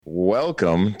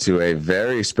Welcome to a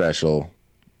very special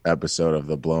episode of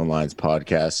the Blown Lines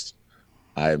podcast.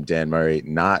 I am Dan Murray.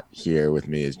 Not here with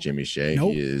me is Jimmy Shea.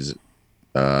 Nope. He is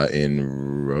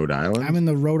in Rhode Island. I'm in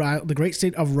the great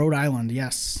state of Rhode Island.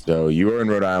 Yes. So you are in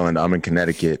Rhode Island. I'm in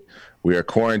Connecticut. We are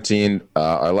quarantined.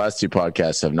 Our last two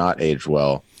podcasts have not aged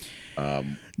well. No.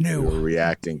 We're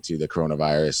reacting to the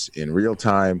coronavirus in real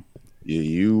time.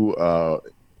 You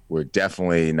were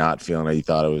definitely not feeling it. You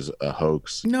thought it was a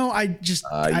hoax. No, I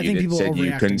think people said are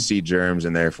you overreacting. couldn't see germs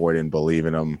and therefore didn't believe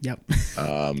in them. Yep.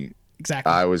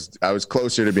 Exactly. I was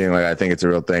closer to being like, I think it's a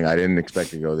real thing. I didn't expect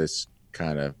to go this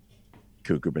kind of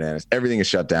cuckoo bananas. Everything is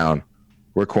shut down.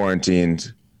 We're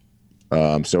quarantined.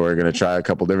 So we're gonna try a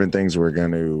couple different things.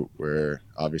 We're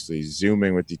obviously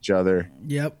Zooming with each other.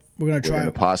 Yep. We're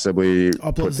gonna possibly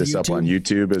upload put this up on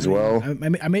YouTube as well.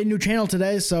 I made a new channel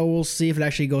today, so we'll see if it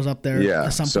actually goes up there. Yeah.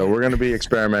 So we're gonna be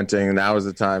experimenting. Now is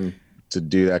the time to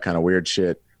do that kind of weird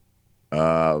shit.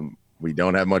 We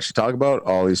don't have much to talk about.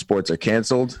 All these sports are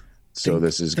canceled. So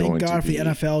this is going to be... Thank God for the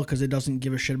NFL, because it doesn't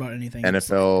give a shit about anything.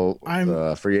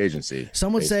 NFL free agency.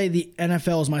 Some would say the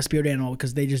NFL is my spirit animal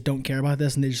because they just don't care about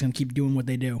this and they're just going to keep doing what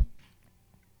they do.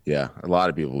 Yeah, a lot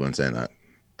of people have been saying that.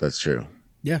 That's true.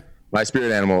 Yeah. My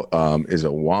spirit animal is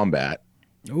a wombat.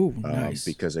 Oh, nice.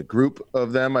 Because a group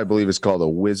of them, I believe, is called a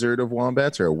wizard of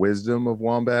wombats or a wisdom of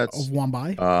wombats. Of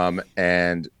wombai.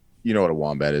 And you know what a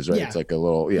wombat is, right? Yeah. It's like a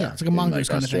little... Yeah, it's like a mongoose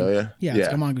kind of thing. Yeah, it's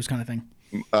like a mongoose kind of thing.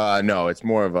 No, it's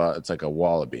more of it's like a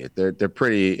wallaby. They're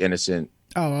pretty innocent.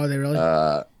 Oh, are they really?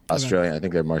 Australian. Okay. I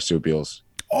think they're marsupials.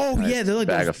 Oh, yeah, they're like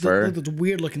bag of fur. They're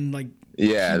weird looking, like.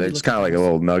 Yeah, they're just kind of like a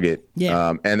little nugget.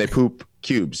 Yeah. And they poop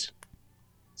cubes.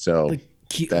 So like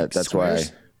that's squares?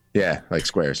 why. Yeah, like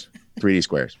squares, 3D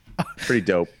squares. Pretty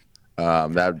dope.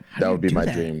 That would be my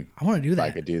dream. I want to do that.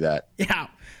 If I could do that. Yeah.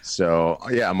 So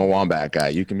yeah, I'm a wombat guy.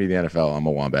 You can be the NFL. I'm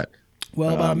a wombat.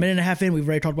 Well, about a minute and a half in, we've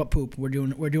already talked about poop. We're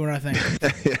doing our thing.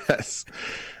 Yes,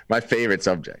 my favorite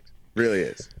subject really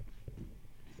is.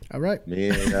 All right. Me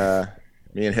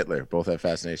and Hitler both have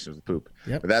fascinations with poop.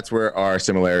 Yep. But that's where our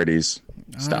similarities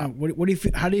stop. What do you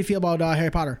feel, how do you feel about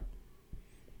Harry Potter?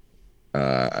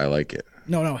 I like it.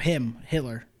 No, him,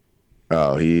 Hitler.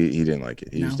 Oh, he didn't like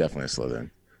it. He was No? definitely a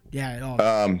Slytherin.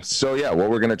 Yeah. So yeah, what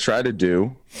we're gonna try to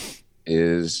do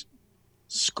is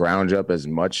scrounge up as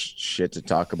much shit to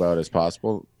talk about as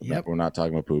possible. Yep. We're not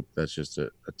talking about poop. That's just a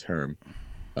term.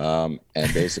 And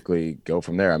basically go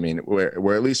from there. I mean,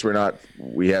 we're at least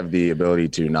we have the ability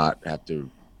to not have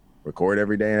to record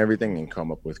every day and everything and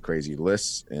come up with crazy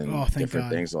lists and different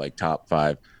things like top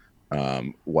 5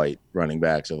 white running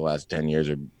backs of the last 10 years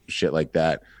or shit like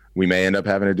that. We may end up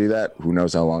having to do that. Who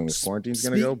knows how long this quarantine's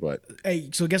going to go, but hey,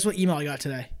 so guess what email I got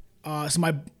today? So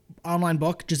my online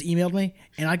book just emailed me,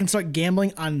 and I can start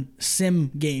gambling on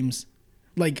sim games,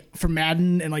 like for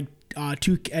Madden and like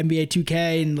NBA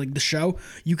 2K and like the show.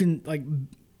 You can like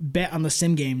bet on the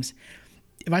sim games.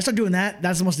 If I start doing that,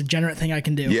 that's the most degenerate thing I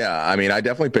can do. Yeah, I mean, I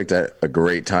definitely picked a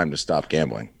great time to stop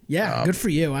gambling. Yeah, good for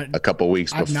you. A couple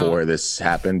weeks before this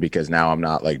happened, because now I'm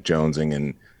not like jonesing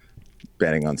and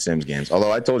betting on Sims games.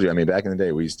 Although I told you, I mean, back in the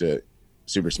day, we used to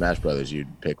Super Smash Brothers. You'd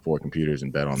pick 4 computers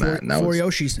and bet on that. And that was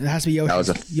Yoshis. It has to be Yoshis. That was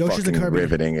a Yoshi's fucking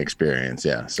riveting experience.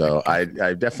 Yeah. So I've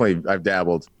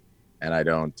dabbled, and I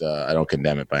don't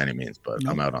condemn it by any means, but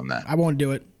I'm out on that. I won't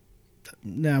do it.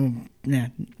 No,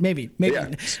 maybe. Yeah.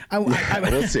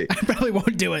 We'll see. I probably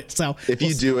won't do it. So if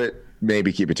you do it,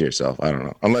 maybe keep it to yourself. I don't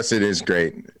know. Unless it is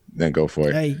great, then go for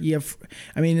it. Hey,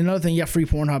 another thing, you have free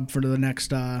Pornhub for the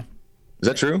next. Is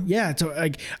that true? Yeah. So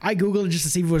like, I googled it just to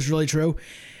see if it was really true.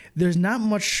 There's not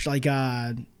much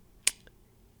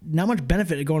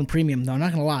benefit to going premium though. I'm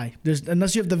not gonna lie.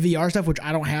 Unless you have the VR stuff, which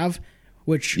I don't have.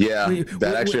 Which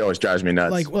that actually always drives me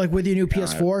nuts. Like with your new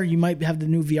PS4, you might have the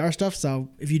new VR stuff. So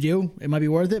if you do, it might be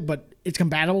worth it. But it's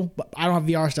compatible. But I don't have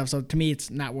VR stuff, so to me, it's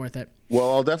not worth it.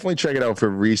 Well, I'll definitely check it out for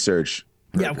research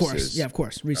purposes. Yeah, of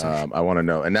course. Research. I want to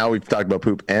know. And now we've talked about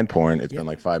poop and porn. It's been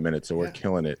like 5 minutes, so we're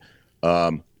killing it.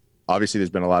 Obviously, there's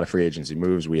been a lot of free agency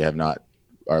moves. We have not.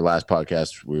 Our last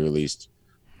podcast we released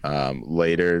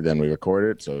later than we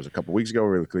recorded, so it was a couple weeks ago.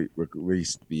 We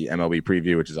released the MLB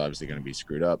preview, which is obviously going to be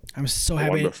screwed up. I'm so the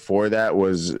happy. One before that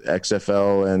was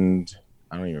XFL, and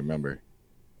I don't even remember.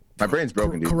 My brain's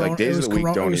broken, dude. Like days of the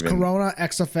week don't even. Corona,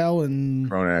 XFL, and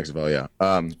XFL. Yeah.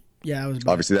 Yeah, it was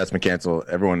bad. Obviously that's been canceled.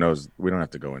 Everyone knows. We don't have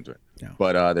to go into it. No.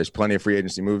 But there's plenty of free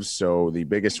agency moves. So the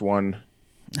biggest one,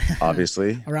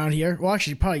 obviously, around here. Well,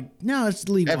 actually, probably no. It's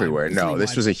league everywhere. It's no,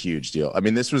 this was a huge deal. I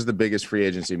mean, this was the biggest free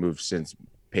agency move since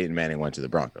Peyton Manning went to the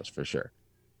Broncos for sure.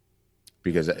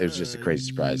 Because it was just a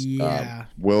crazy surprise. Yeah.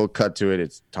 We'll cut to it.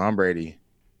 It's Tom Brady,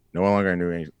 no longer a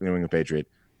New England Patriot,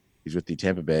 He's with the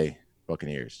Tampa Bay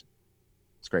Buccaneers.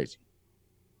 It's crazy.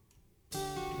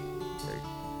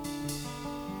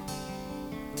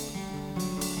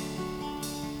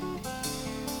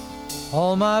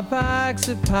 All my bags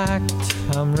are packed,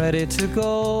 I'm ready to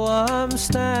go. I'm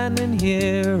standing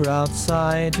here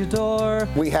outside your door.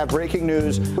 We have breaking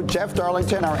news. Jeff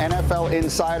Darlington, our NFL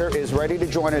insider, is ready to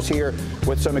join us here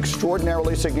with some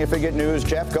extraordinarily significant news.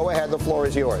 Jeff, go ahead. The floor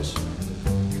is yours.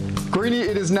 Greeny,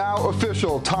 it is now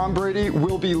official. Tom Brady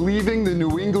will be leaving the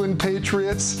New England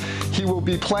Patriots. He will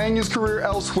be playing his career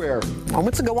elsewhere.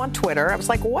 Moments ago on Twitter, I was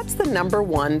like, what's the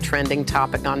 #1 trending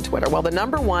topic on Twitter? Well, the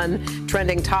 #1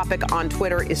 trending topic on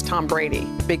Twitter is Tom Brady,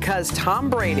 because Tom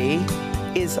Brady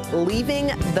is leaving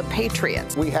the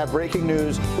Patriots. We have breaking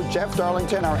news. Jeff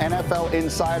Darlington, our NFL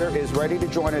insider, is ready to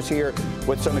join us here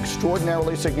with some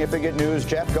extraordinarily significant news.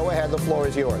 Jeff, go ahead. The floor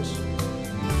is yours.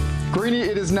 Greeny,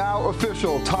 it is now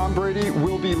official. Tom Brady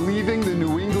will be leaving the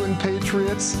New England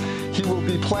Patriots. He will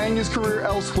be playing his career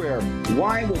elsewhere.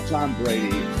 Why would Tom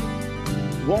Brady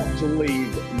want to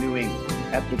leave New England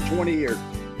after 20 years?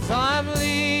 I'm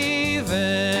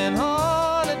leaving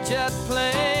on a jet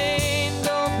plane.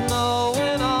 Don't know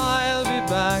when I'll be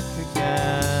back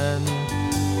again.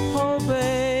 Oh,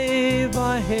 babe,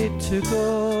 I hate to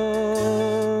go.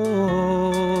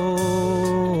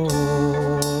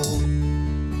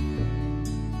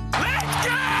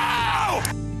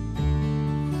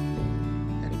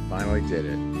 Finally did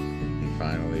it. He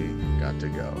finally got to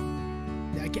go.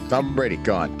 Tom Brady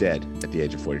gone, dead at the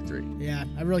age of 43. Yeah,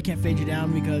 I really can't fade you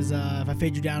down because if I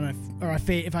fade you down,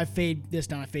 if I fade this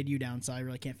down, I fade you down. So I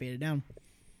really can't fade it down.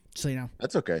 Just so you know.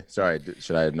 That's okay. Sorry,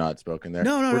 should I have not spoken there?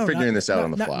 No, We're figuring this out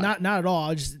on the fly. Not at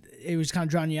all. It was kind of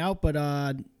drowning you out, but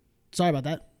sorry about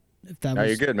that. No,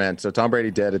 you're good, man. So Tom Brady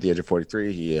dead at the age of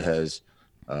 43. He has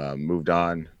moved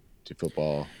on to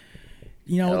football.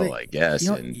 I guess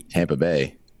in Tampa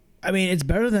Bay. I mean, it's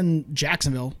better than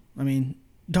Jacksonville. I mean,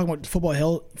 talking about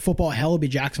football hell would be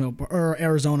Jacksonville or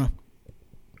Arizona.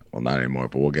 Well, not anymore,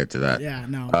 but we'll get to that. Yeah,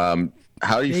 no.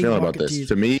 How are you feeling about this?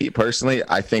 To me, personally,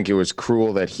 I think it was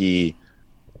cruel that he,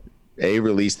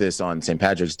 released this on St.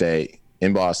 Patrick's Day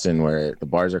in Boston where the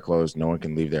bars are closed, no one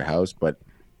can leave their house. But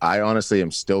I honestly am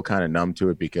still kind of numb to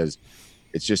it because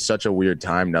it's just such a weird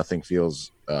time. Nothing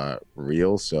feels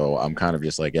real. So I'm kind of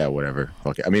just like, yeah, whatever.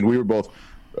 Fuck it. I mean, we were both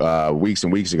weeks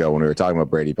and weeks ago when we were talking about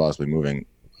Brady possibly moving.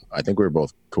 I think we were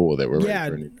both cool that we're ready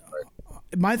for a new start.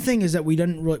 My thing is that we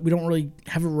don't really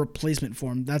have a replacement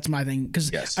for him. That's my thing. Because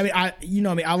yes. I mean,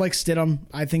 I like Stidham.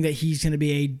 I think that he's going to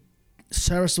be a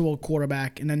serviceable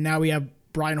quarterback. And then now we have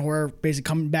Brian Hoyer basically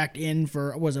coming back in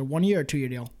for, was it a 1 year or 2 year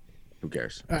deal? Who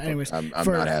cares? Anyways, I'm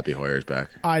not happy Hoyer's back.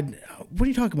 What are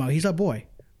you talking about? He's our boy.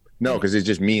 No, because it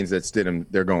just means that Stidham,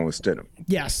 they're going with Stidham.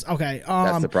 Yes. Okay.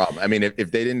 That's the problem. I mean, if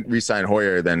they didn't re-sign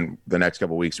Hoyer, then the next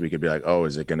couple of weeks we could be like, oh,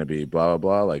 is it going to be blah, blah,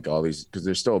 blah? Like all these, because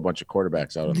there's still a bunch of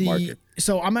quarterbacks out on the market.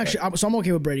 So I'm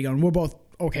okay with Brady going. We're both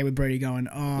okay with Brady going.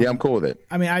 Yeah, I'm cool with it.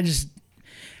 I mean, I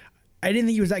didn't think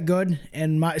he was that good.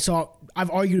 So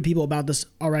I've argued with people about this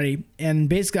already. And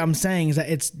basically I'm saying is that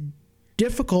it's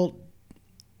difficult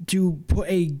to put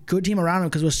a good team around him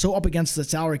because we're so up against the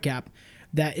salary cap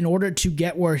that in order to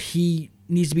get where he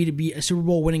needs to be a Super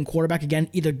Bowl winning quarterback again,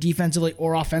 either defensively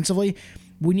or offensively,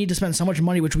 we need to spend so much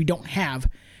money, which we don't have.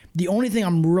 The only thing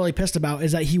I'm really pissed about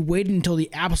is that he waited until the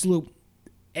absolute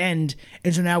end,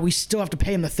 and so now we still have to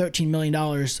pay him the $13 million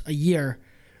a year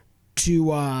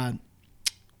to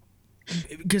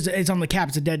because it's on the cap,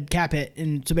 it's a dead cap hit,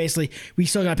 and so basically we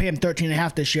still got to pay him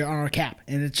 $13.5 this year on our cap,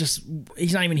 and it's just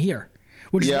he's not even here.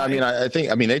 Yeah, I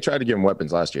think they tried to give him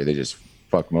weapons last year. They just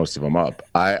fucked most of them up.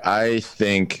 I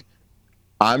think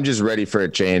I'm just ready for a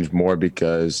change more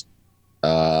because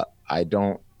they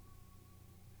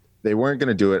weren't going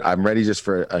to do it. I'm ready just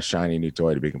for a shiny new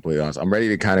toy, to be completely honest. I'm ready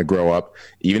to kind of grow up,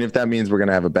 even if that means we're going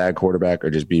to have a bad quarterback or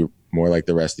just be more like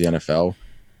the rest of the NFL.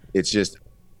 It's just,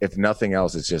 if nothing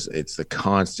else, it's the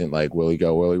constant, like, will he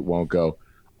go, will he won't go,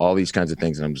 all these kinds of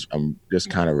things. And I'm just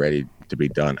kind of ready to be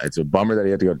done. It's a bummer that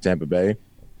he had to go to Tampa Bay.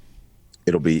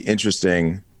 It'll be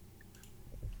interesting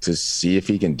to see if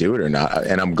he can do it or not.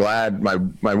 And I'm glad, my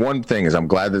one thing is I'm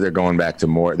glad that they're going back to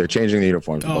more, they're changing the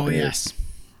uniforms. Oh, yes.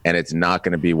 And it's not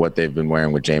going to be what they've been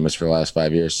wearing with Jameis for the last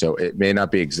 5 years. So it may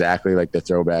not be exactly like the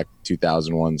throwback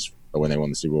 2000 ones when they won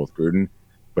the Super Bowl with Gruden,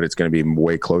 but it's going to be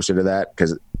way closer to that.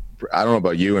 Because I don't know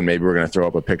about you, and maybe we're going to throw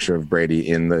up a picture of Brady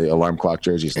in the alarm clock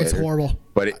jerseys later. It's horrible.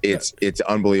 But it's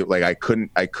unbelievable. Like I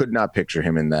could not picture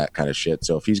him in that kind of shit.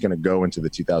 So if he's going to go into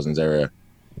the 2000s era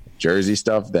jersey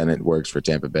stuff, then it works for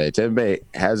Tampa Bay. Tampa Bay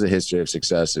has a history of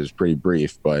success. It was pretty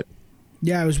brief, but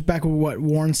Yeah, it was back with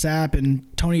Warren Sapp and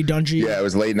Tony Dungy. Yeah, it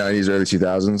was late 90s, early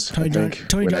 2000s.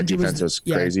 Tony Dungy was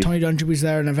crazy. Tony Dungy was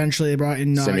there, and eventually they brought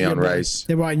in Simeon Rice.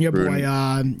 They brought in your boy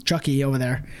Chucky over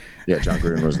there. Yeah, John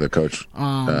Gruden was the coach.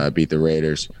 Beat the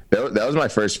Raiders. That was my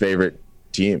first favorite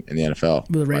team in the NFL.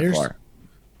 The Raiders? By far.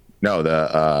 No,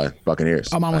 the Buccaneers.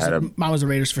 Oh, mine was the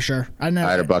Raiders for sure. I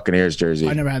had a Buccaneers jersey.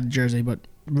 I never had the jersey, but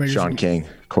Raiders. Sean King,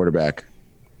 quarterback.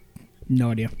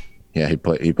 No idea. Yeah, he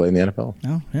played in the NFL.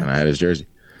 Oh, yeah. And I had his jersey.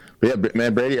 But yeah,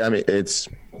 man, Brady, I mean, it's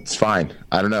fine.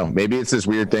 I don't know. Maybe it's this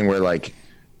weird thing where, like,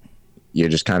 you're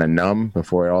just kind of numb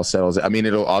before it all settles. I mean,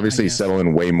 it'll obviously settle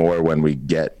in way more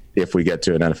if we get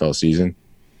to an NFL season.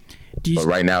 But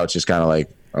right now, it's just kind of like,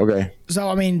 okay. So,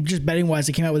 I mean, just betting-wise,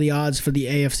 they came out with the odds for the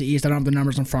AFC East. I don't have the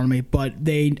numbers in front of me, but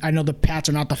I know the Pats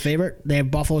are not the favorite. They have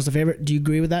Buffalo as the favorite. Do you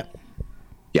agree with that?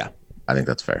 Yeah, I think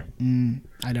that's fair.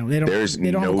 I don't. There's they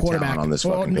don't no have a quarterback talent on this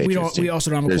fucking Patriots team. We also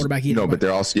don't have a quarterback either. No, but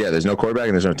they're also there's no quarterback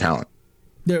and there's no talent.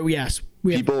 Yes.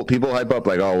 People hype up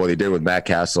like, oh, well, they did with Matt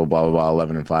Castle, blah blah blah,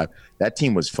 11-5. That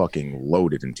team was fucking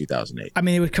loaded in 2008. I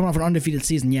mean, they would come off an undefeated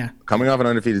season. Yeah. Coming off an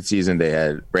undefeated season, they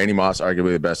had Randy Moss,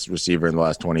 arguably the best receiver in the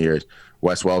last 20 years.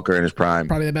 Wes Welker in his prime.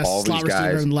 Probably the best slot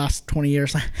receiver in the last 20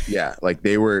 years. Yeah, like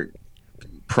they were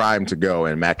primed to go,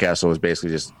 and Matt Castle was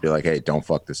basically just be like, hey, don't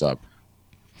fuck this up.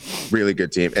 Really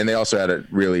good team. And they also had a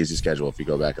really easy schedule if you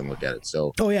go back and look at it.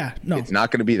 So it's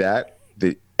not going to be that.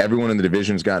 Everyone in the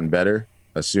division's gotten better,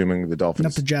 assuming the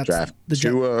Dolphins draft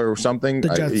Tua or something.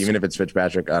 Even if it's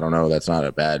Fitzpatrick, I don't know. That's not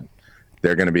a bad.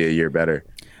 They're going to be a year better.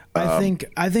 I think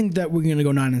that we're going to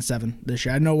go 9-7 this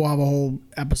year. I know we'll have a whole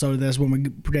episode of this when we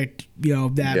predict,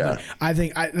 that. Yeah. But I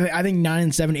think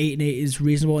 9-7, 8-8 is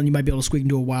reasonable, and you might be able to squeak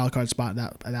into a wild card spot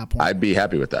at that point. I'd be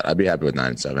happy with that. I'd be happy with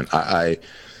 9-7.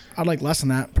 I'd like less than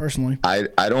that personally. I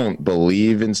don't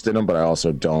believe in Stidham, but I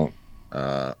also don't.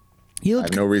 I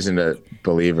have no reason to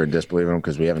believe or disbelieve him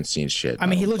because we haven't seen shit. I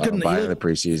mean, he looked good in the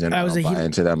preseason. I don't buy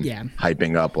into them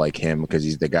hyping up like him because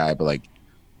he's the guy, but like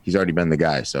he's already been the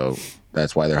guy, so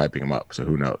that's why they're hyping him up. So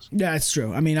who knows? Yeah, it's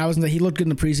true. I mean, he looked good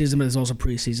in the preseason, but it's also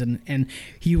preseason, and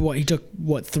he took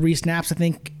 3 snaps I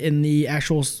think in the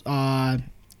actual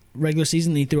regular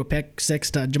season. And he threw a pick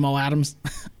 6 to Jamal Adams.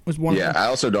 Was one. Yeah, I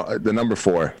also don't. The number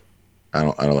 4, I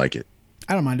don't like it.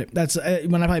 I don't mind it. That's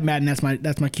when I play Madden. That's my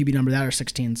QB number. That or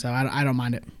 16. So I don't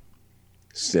mind it.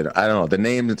 I don't know the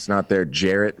name that's not there.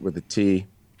 Jarrett with a T.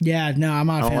 Yeah, no, I'm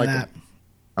not a fan of that.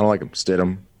 I don't like him.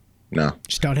 Stidham. No.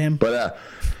 Just don't him. But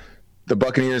the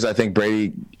Buccaneers, I think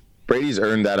Brady's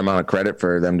earned that amount of credit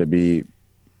for them to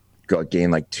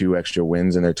gain like 2 extra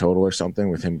wins in their total or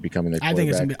something with him becoming the quarterback.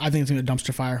 I think it's gonna be a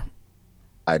dumpster fire.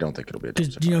 I don't think it'll be a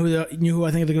dumpster fire. Do you know who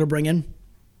I think they're gonna bring in?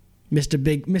 Mr.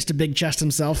 Big Chest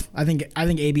himself. I think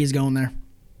AB is going there.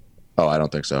 Oh, I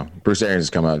don't think so. Bruce Arians has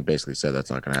come out and basically said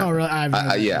that's not going to happen. Oh,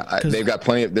 really? They've got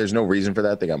plenty of. There's no reason for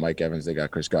that. They got Mike Evans. They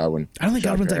got Chris Godwin. I don't think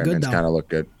Godwin's that good though. Kind of look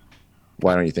good.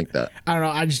 Why don't you think that? I don't know.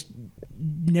 I just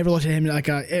never looked at him like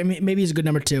maybe he's a good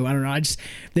number 2. I don't know.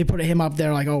 They put him up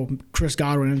there like Chris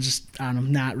Godwin and just I don't know,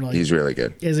 not really. He's really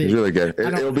good. He's really good.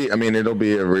 It'll be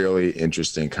a really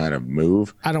interesting kind of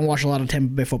move. I don't watch a lot of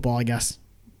Tampa Bay football, I guess.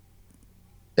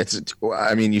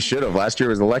 You should have. Last year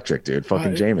was electric, dude.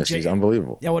 Fucking Jameis, he's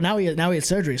unbelievable. Yeah, well now he had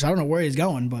surgery, so I don't know where he's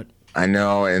going, but I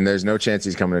know, and there's no chance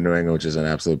he's coming to New England, which is an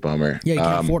absolute bummer. Yeah, you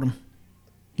can't afford him.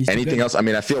 Anything else? I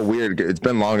mean, I feel weird. It's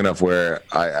been long enough where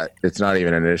it's not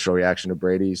even an initial reaction to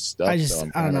Brady's stuff. I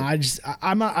don't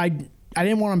know. I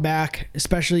didn't want him back,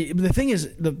 especially. The thing is,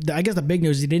 I guess the big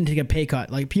news is he didn't take a pay cut.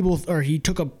 Like he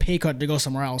took a pay cut to go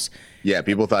somewhere else. Yeah,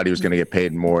 people thought he was going to get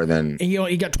paid more than. And,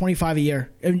 he got $25 a year,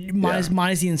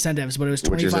 minus the incentives, but it was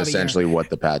 $25 which is essentially what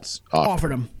the Pats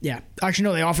offered him. Yeah, actually,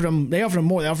 no, they offered him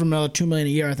more. They offered him another $2 million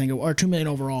a year, I think, or $2 million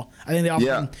overall. I think they offered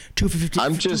him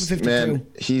 $250. Man,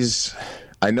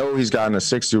 I know he's gotten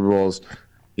 6 Super Bowls.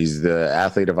 He's the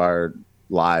athlete of our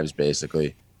lives,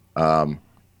 basically.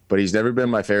 But he's never been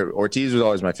my favorite. Ortiz was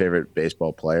always my favorite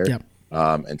baseball player. Yep.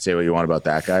 And say what you want about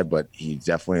that guy, but he's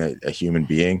definitely a human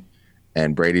being.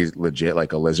 And Brady's legit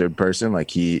like a lizard person.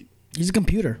 Like he's a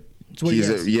computer. He's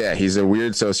a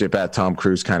weird sociopath, Tom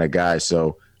Cruise kind of guy.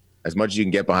 So as much as you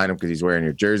can get behind him because he's wearing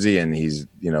your jersey and he's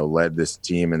led this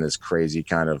team in this crazy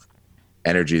kind of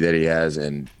energy that he has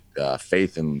and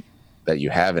faith in that you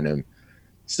have in him.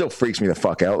 Still freaks me the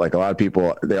fuck out. Like a lot of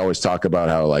people, they always talk about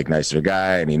how like nice of a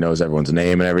guy and he knows everyone's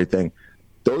name and everything.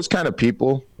 Those kind of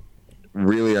people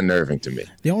really unnerving to me.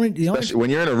 Especially when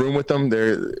you're in a room with them,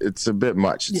 it's a bit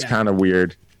much. It's kind of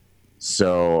weird.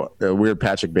 So a weird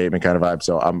Patrick Bateman kind of vibe.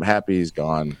 So I'm happy he's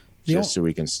gone. just so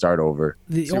we can start over.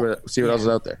 See what else is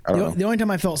out there. I don't know. The only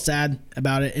time I felt sad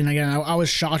about it, and again, I was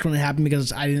shocked when it happened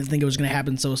because I didn't think it was going to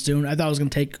happen so soon. I thought it was going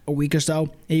to take a week or so.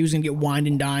 And he was going to get wined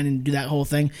and dined and do that whole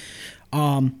thing. The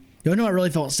only time I really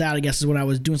felt sad, I guess, is when I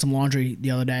was doing some laundry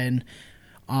the other day, and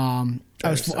I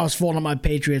was folding up my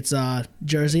Patriots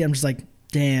jersey. I'm just like,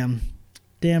 damn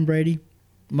Brady.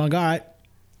 I'm like, all right,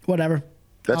 whatever.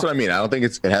 That's what I mean. I don't think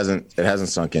it hasn't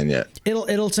sunk in yet.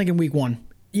 It'll sink in week 1.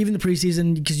 Even the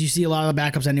preseason, because you see a lot of the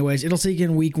backups anyways. It'll sink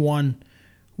in week 1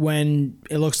 when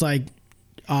it looks like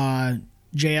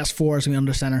JS4 is going to be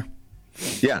under center.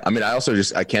 Yeah, I mean,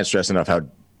 I can't stress enough how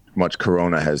much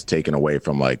Corona has taken away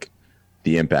from like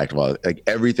the impact of all. Like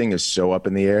everything is so up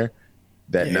in the air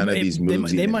that none of these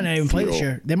moves. They might not even play this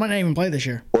year. They might not even play this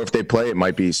year. Or if they play, it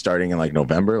might be starting in like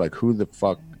November. Like who the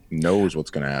fuck knows what's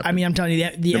going to happen? I mean, I'm telling you,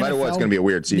 the no NFL, matter what, it's going to be a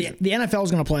weird season. The NFL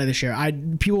is going to play this year.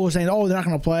 People were saying, "Oh, they're not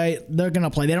going to play." They're going to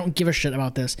play. They don't give a shit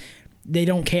about this. They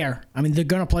don't care. I mean, they're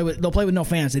going to play with. They'll play with no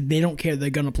fans. They don't care. They're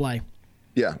going to play.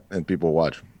 Yeah, and people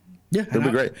watch. Yeah, it'll be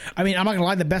great. I mean, I'm not going to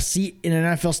lie. The best seat in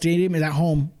an NFL stadium is at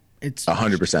home. It's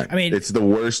 100%. I mean, it's the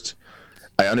worst.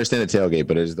 I understand the tailgate,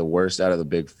 but it is the worst out of the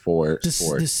big four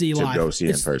sports to see live. Go see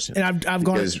in person. And I've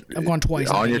gone twice.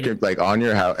 On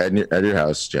your house at your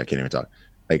house. Jack can't even talk.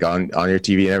 Like on your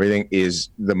TV and everything is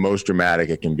the most dramatic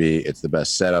it can be. It's the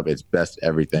best setup. It's best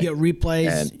everything. You get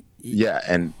replays.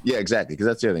 And exactly. Because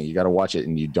that's the other thing. You got to watch it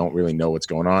and you don't really know what's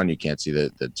going on. You can't see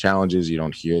the challenges. You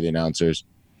don't hear the announcers.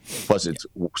 Plus, it's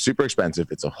super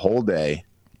expensive. It's a whole day.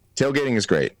 Tailgating is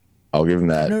great. I'll give them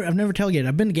that. I've never tailgated.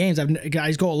 I've been to games.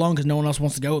 Guys go alone because no one else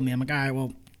wants to go with me. I'm like, all right,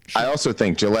 well. I also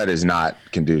think Gillette is not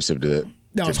conducive to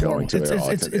it's going to it at all.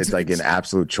 It's like an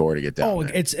absolute chore to get down. Oh,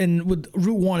 there. and with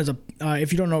Route 1 is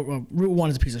if you don't know, Route 1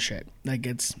 is a piece of shit. Like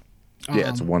it's.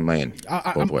 It's one lane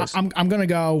both ways. I'm gonna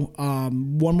go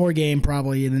one more game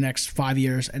probably in the next 5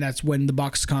 years, and that's when the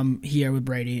Bucs come here with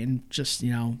Brady and just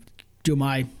do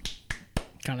my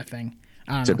kind of thing.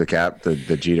 Tip the cap,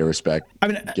 the Jeter respect. I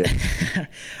mean,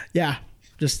 yeah,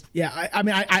 I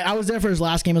mean, I was there for his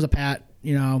last game as a Pat.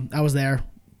 I was there,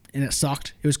 and it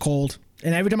sucked. It was cold,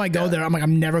 and every time I go there, I'm like,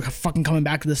 I'm never fucking coming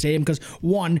back to the stadium because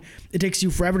 1, it takes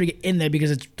you forever to get in there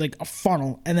because it's like a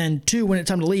funnel, and then 2, when it's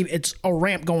time to leave, it's a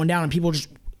ramp going down, and people just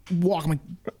walk. I'm like,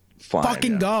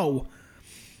 fucking go.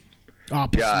 Oh,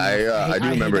 I do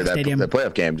remember that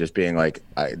playoff game just being like,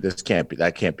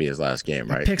 that can't be his last game,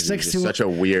 right? Pick six it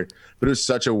was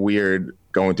such a weird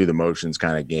going through the motions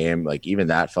kind of game. Like even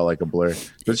that felt like a blur.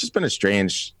 It's just been a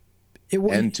strange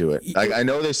end to it. Like I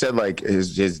know they said like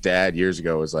his dad years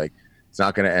ago was like, it's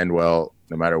not going to end well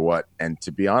no matter what. And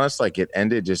to be honest, like it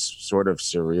ended just sort of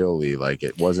surreally. Like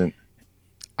it wasn't.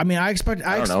 I mean, I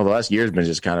don't know. The last year's been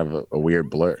just kind of a weird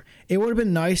blur. It would have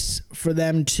been nice for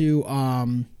them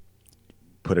to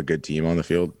put a good team on the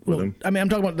field with him. I mean, I'm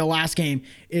talking about the last game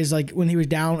is like when he was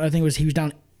down. I think he was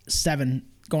down 7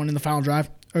 going in the final drive,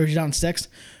 or he was down 6.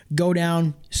 Go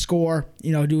down, score,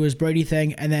 do his Brady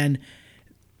thing, and then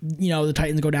the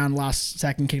Titans go down last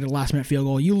second, kick the last minute field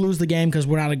goal. You lose the game because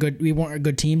we weren't a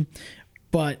good team,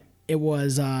 but it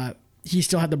was. He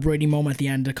still had the Brady moment at the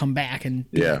end to come back and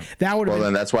that would. Well,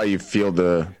 then that's why you field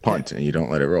the punt and you don't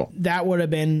let it roll. That would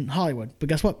have been Hollywood, but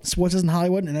guess what? Sports isn't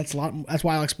Hollywood, and that's why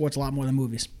I like sports a lot more than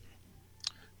movies.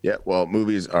 Yeah, well,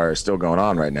 movies are still going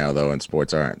on right now though, and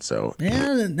sports aren't. So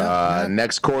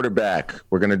next quarterback,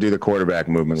 we're gonna do the quarterback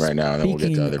movement right now, and then we'll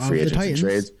get to other free agents and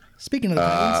trades. Speaking of the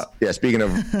Titans, speaking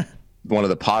of one of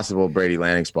the possible Brady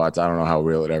landing spots, I don't know how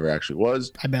real it ever actually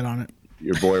was. I bet on it.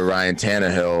 Your boy Ryan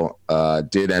Tannehill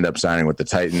did end up signing with the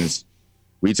Titans.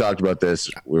 We talked about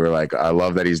this. We were like, I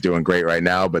love that he's doing great right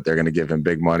now, but they're going to give him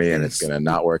big money and it's going to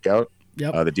not work out.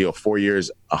 Yep. The deal, 4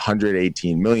 years,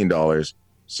 $118 million,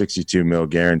 $62 million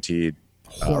guaranteed,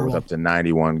 with up to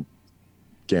 91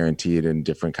 guaranteed in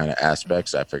different kind of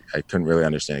aspects. I couldn't really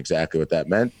understand exactly what that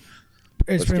meant.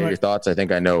 Let's get your thoughts. I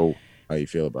think I know how you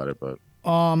feel about it, but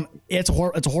it's a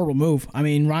horrible move. I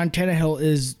mean, Ryan Tannehill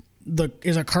is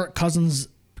a Kirk Cousins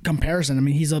comparison. I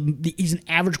mean, he's an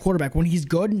average quarterback. When he's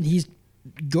good-ish.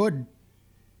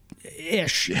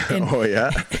 Oh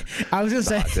yeah. I was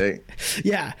gonna say,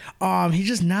 yeah.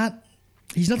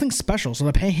 He's nothing special. So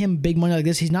to pay him big money like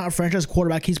this, he's not a franchise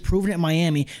quarterback. He's proven at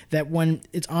Miami that when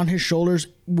it's on his shoulders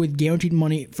with guaranteed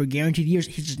money for guaranteed years,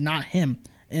 he's just not him.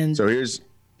 And so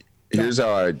here's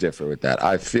how I differ with that.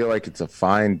 I feel like it's a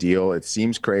fine deal. It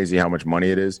seems crazy how much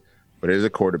money it is. But it is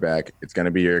a quarterback. It's going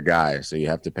to be your guy, so you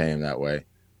have to pay him that way.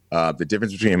 The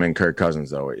difference between him and Kirk Cousins,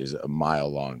 though, is a mile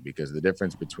long because the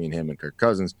difference between him and Kirk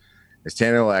Cousins is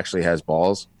Tannehill actually has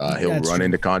balls. He'll run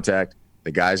into contact.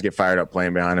 The guys get fired up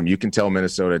playing behind him. You can tell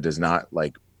Minnesota does not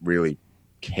really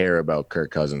care about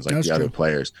Kirk Cousins like That's the other true.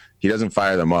 players. He doesn't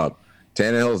fire them up.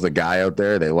 Tannehill's the guy out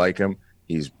there. They like him.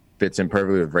 He fits in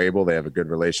perfectly with Vrabel. They have a good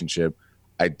relationship.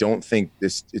 I don't think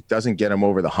it doesn't get him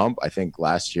over the hump. I think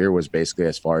last year was basically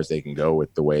as far as they can go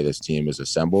with the way this team is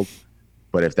assembled.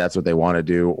 But if that's what they want to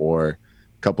do, or a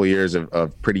couple of years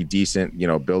of pretty decent,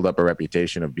 build up a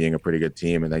reputation of being a pretty good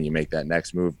team, and then you make that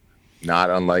next move, not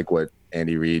unlike what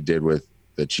Andy Reid did with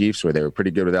the Chiefs, where they were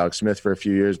pretty good with Alex Smith for a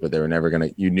few years, but they were never going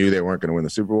to, you knew they weren't going to win the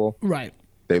Super Bowl. Right.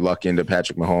 They luck into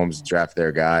Patrick Mahomes, draft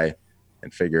their guy,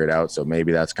 and figure it out. So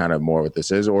maybe that's kind of more what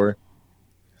this is. Or,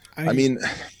 I mean,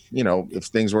 if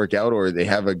things work out, or they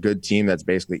have a good team that's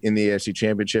basically in the AFC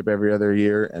Championship every other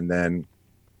year, and then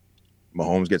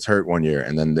Mahomes gets hurt one year,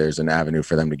 and then there's an avenue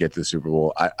for them to get to the Super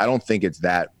Bowl. I don't think it's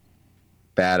that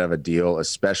bad of a deal,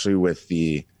 especially with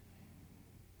the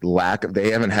lack of,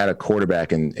 they haven't had a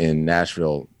quarterback in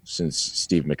Nashville since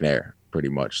Steve McNair, pretty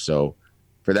much. So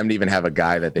for them to even have a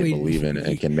guy that they believe in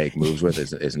and can make moves with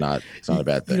is not, it's not a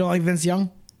bad thing. You don't like Vince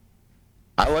Young?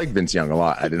 I like Vince Young a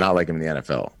lot. I did not like him in the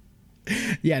NFL.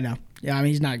 Yeah, no. Yeah, I mean,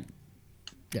 he's not.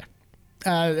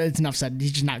 Yeah. It's enough said.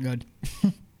 He's just not good.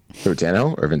 Who,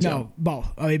 Tannehill or Vince Young? No,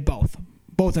 both. I mean, both.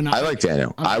 Both are not. I like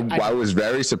Tannehill. I was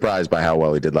very surprised by how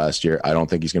well he did last year. I don't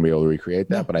think he's going to be able to recreate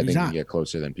that, but I think he can get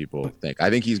closer than people think. I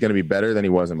think he's going to be better than he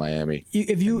was in Miami.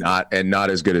 And not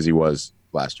as good as he was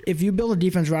last year. If you build a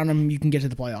defense around him, you can get to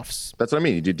the playoffs. That's what I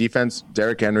mean. You do defense.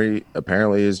 Derrick Henry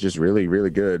apparently is just really, really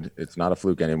good. It's not a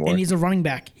fluke anymore. And he's a running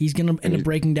back. He's going to end up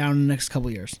breaking down in the next couple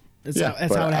of years. That's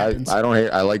how it happens.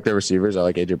 I like their receivers. I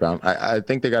like AJ Brown. I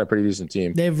think they got a pretty decent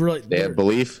team. They have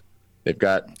belief. They've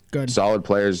got solid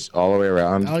players all the way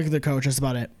around. I like their coach. That's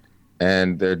about it.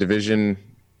 And their division,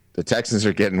 the Texans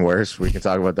are getting worse. We can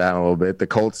talk about that in a little bit. The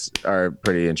Colts are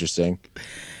pretty interesting,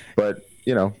 but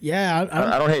yeah,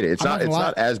 I don't hate it. It's not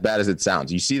as bad as it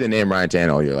sounds. You see the name Ryan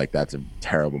Tannehill, you're like, that's a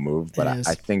terrible move. But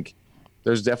I think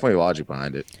there's definitely logic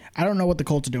behind it. I don't know what the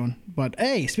Colts are doing, but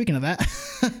hey, speaking of that.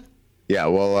 Yeah,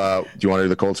 well, do you want to do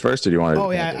the Colts first, or do you want to?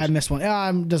 I missed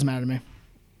one. Doesn't matter to me.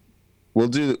 We'll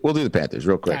do the Panthers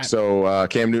real quick. Right. So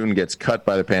Cam Newton gets cut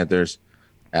by the Panthers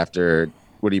after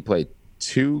what did he play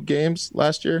 2 games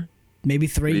last year? Maybe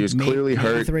 3. He was clearly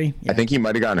hurt. 3. Yeah. I think he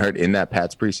might have gotten hurt in that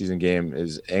Pats preseason game.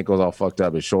 His ankle's all fucked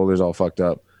up. His shoulder's all fucked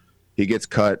up. He gets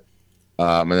cut,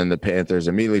 and then the Panthers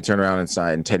immediately turn around and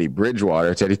sign Teddy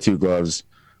Bridgewater, Teddy Two Gloves,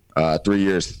 3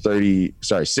 years,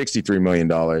 $63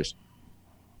 million.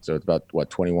 So it's about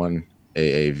 21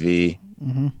 AAV.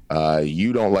 Mm-hmm.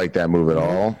 You don't like that move at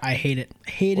all. I hate it.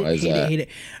 Hate it.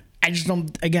 I just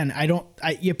don't. Again, I don't.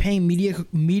 You're paying mediocre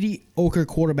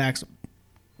quarterbacks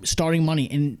starting money,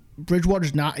 and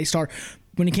Bridgewater's not a starter.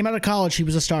 When he came out of college, he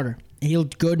was a starter, and he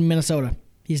looked good in Minnesota.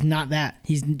 He's not that.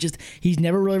 He's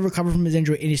never really recovered from his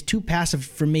injury, and he's too passive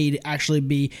for me to actually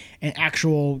be an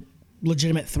actual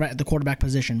legitimate threat at the quarterback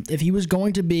position. If he was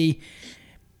going to be,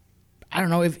 I don't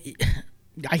know if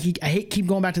I hate keep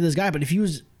going back to this guy, but if he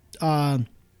was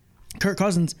Kirk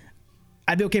Cousins,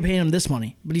 I'd be okay paying him this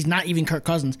money. But he's not even Kirk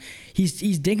Cousins.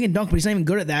 He's dink and dunk, but he's not even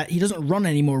good at that. He doesn't run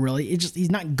anymore, really.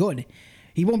 He's not good.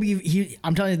 He won't be.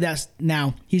 I'm telling you that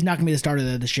now. He's not going to be the starter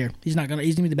there this year. He's going to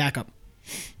be the backup.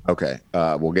 Okay,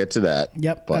 we'll get to that.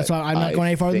 Yep, that's why I'm not going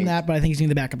any farther than that. But I think he's going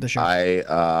to be the backup this year.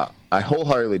 I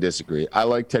wholeheartedly disagree. I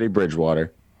like Teddy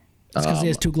Bridgewater. That's because he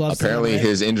has 2 gloves. Apparently,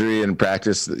 his injury in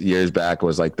practice years back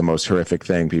was like the most horrific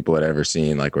thing people had ever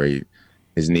seen. Like where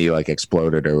his knee like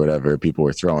exploded or whatever. People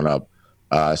were throwing up.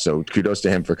 So kudos to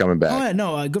him for coming back. Oh yeah,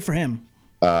 no, good for him.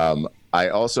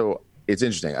 It's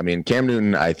interesting. I mean, Cam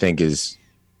Newton, I think, is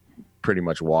pretty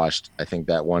much washed. I think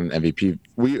that one MVP.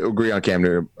 We agree on Cam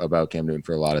Newton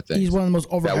for a lot of things. He's one of the most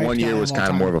overhyped. That one year was kind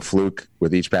of more of a fluke.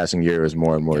 With each passing year, it was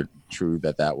more and more true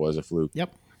that was a fluke.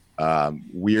 Yep.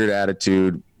 Weird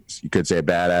attitude. You could say a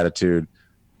bad attitude.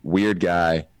 Weird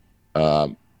guy.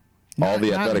 All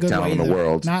the athletic talent in the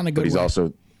world. Not in a good way. But he's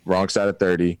also wrong side of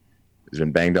 30. He's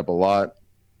been banged up a lot.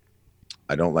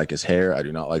 I don't like his hair. I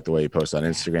do not like the way he posts on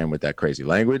Instagram with that crazy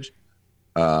language.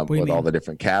 With all the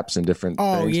different caps and different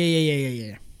things. Oh,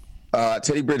 yeah.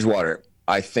 Teddy Bridgewater.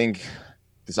 I think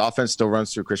this offense still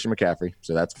runs through Christian McCaffrey,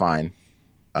 so that's fine.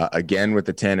 Again, with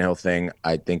the Tannehill thing,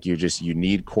 I think you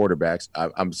need quarterbacks.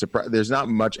 I'm surprised. There's not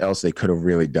much else they could have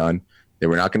really done. They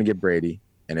were not going to get Brady,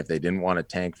 and if they didn't want to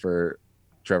tank for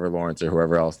Trevor Lawrence or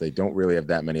whoever else, they don't really have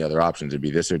that many other options. It'd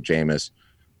be this or Jameis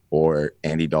or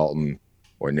Andy Dalton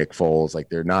or Nick Foles. Like,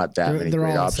 they're not that many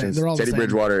great options. Teddy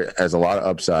Bridgewater has a lot of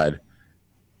upside.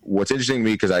 What's interesting to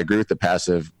me, because I agree with the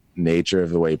passive nature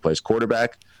of the way he plays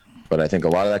quarterback, but I think a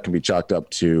lot of that can be chalked up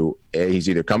to he's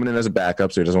either coming in as a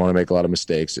backup, so he doesn't want to make a lot of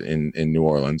mistakes in New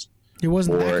Orleans. He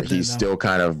wasn't the or backup he's then,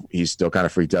 still kind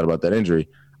of freaked out about that injury.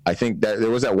 I think that there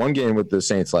was that one game with the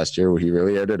Saints last year where he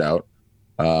really aired it out.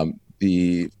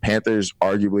 The Panthers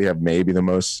arguably have maybe the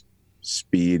most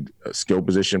skill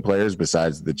position players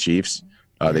besides the Chiefs.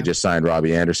 They just signed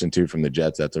Robbie Anderson too from the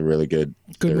Jets. That's a really good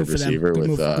move for receiver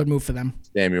them. with Good move for them.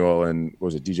 Samuel and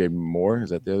what was it, DJ Moore? Is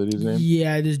that the other dude's name?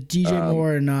 Yeah, there's DJ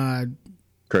Moore and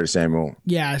Curtis Samuel.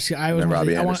 yeah. I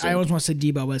always want to say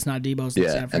Debo, but it's not Debo. It's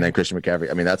Yeah, and then Christian McCaffrey.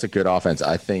 I mean, that's a good offense.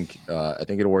 I think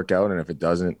it'll work out, and if it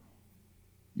doesn't,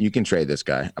 you can trade this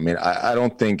guy. I mean, I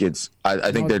don't think it's.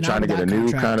 I think they're trying to get a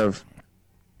new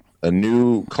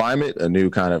climate, a new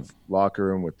kind of locker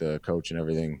room with the coach and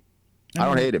everything. I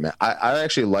don't hate it, man. I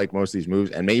actually like most of these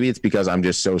moves, and maybe it's because I'm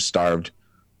just so starved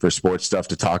for sports stuff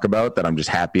to talk about that I'm just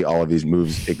happy all of these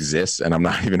moves exist, and I'm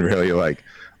not even really like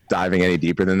diving any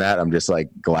deeper than that. I'm just like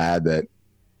glad that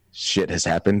shit has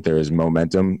happened. There is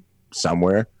momentum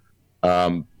somewhere,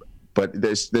 but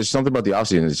there's something about the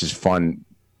offseason that's just fun,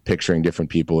 picturing different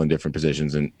people in different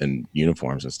positions and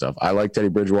uniforms and stuff. I like Teddy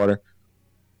Bridgewater.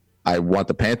 I want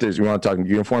the Panthers. We want to talk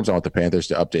uniforms. I want the Panthers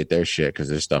to update their shit because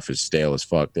their stuff is stale as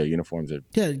fuck. Their uniforms are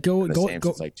go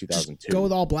since like 2002. Go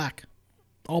with all black.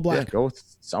 All black. Yeah, go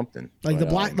with something. Like the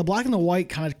black and the white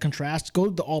kind of contrast. Go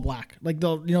with the all black. Like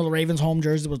the Ravens home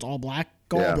jersey was all black.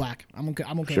 Go all black. I'm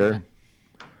okay. Sure. With that.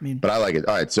 I mean, but I like it.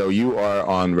 All right, so you are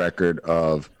on record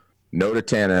of no to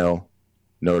Tannehill,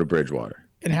 no to Bridgewater,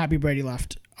 and happy Brady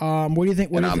left. What do you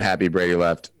think? I'm happy Brady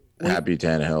left. Happy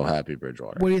Tannehill, happy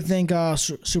Bridgewater. Where do you think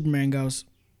Superman goes?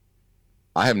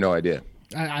 I have no idea.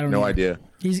 I don't know. No idea.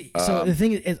 So the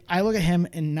thing is, I look at him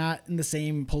and not in the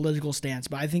same political stance,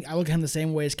 but I look at him the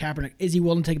same way as Kaepernick. Is he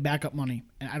willing to take backup money?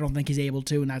 And I don't think he's able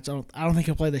to, and I don't think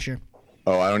he'll play this year.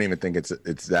 Oh, I don't even think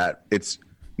it's that. It's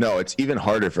even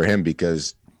harder for him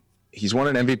because he's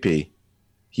won an MVP.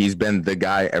 He's been the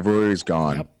guy everywhere he's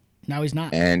gone. Yep. Now he's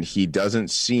not. And he doesn't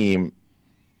seem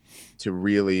to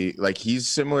really, like, he's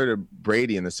similar to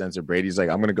Brady in the sense that Brady's like,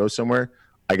 I'm going to go somewhere.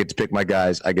 I get to pick my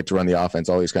guys. I get to run the offense,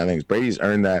 all these kind of things. Brady's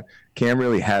earned that. Cam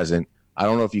really hasn't. I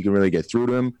don't know if you can really get through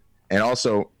to him. And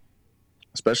also,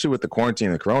 especially with the quarantine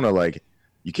and the corona, like,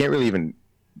 you can't really even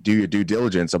do your due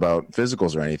diligence about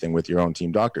physicals or anything with your own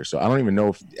team doctor. So I don't even know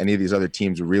if any of these other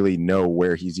teams really know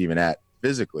where he's even at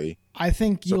physically. I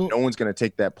think no one's going to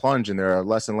take that plunge, and there are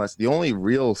less and less. The only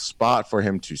real spot for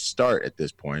him to start at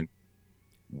this point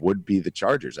would be the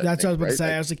Chargers. That's what I was about to say.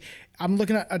 Like, I was like, I'm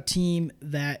looking at a team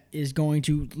that is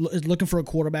looking for a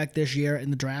quarterback this year in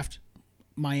the draft.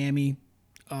 Miami,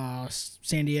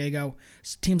 San Diego,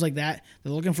 teams like that.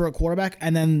 They're looking for a quarterback,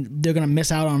 and then they're going to miss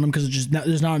out on them because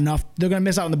there's not enough. They're going to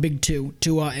miss out on the big two.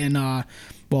 Tua and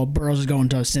Burrows is going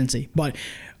to Cincy, but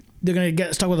they're going to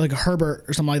get stuck with like a Herbert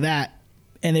or something like that,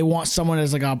 and they want someone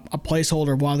as like a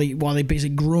placeholder while they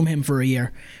basically groom him for a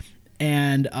year.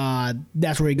 And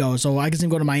that's where he goes. So I can see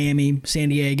him go to Miami, San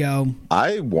Diego.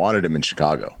 I wanted him in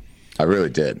Chicago. I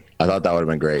really did. I thought that would have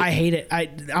been great. I hate it.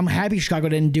 I'm happy Chicago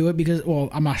didn't do it because, well,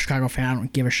 I'm not a Chicago fan. I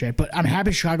don't give a shit. But I'm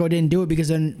happy Chicago didn't do it because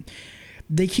then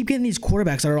they keep getting these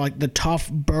quarterbacks that are like the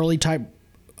tough, burly type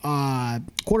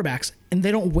quarterbacks, and they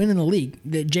don't win in the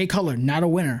league. Jay Cutler, not a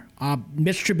winner.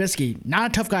 Mitch Trubisky, not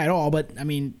a tough guy at all. But I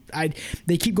mean,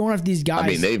 they keep going after these guys.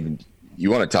 I mean, you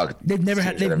want to talk? They've never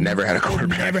had a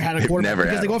quarterback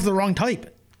because they go after the wrong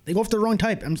type.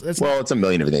 Well, it's a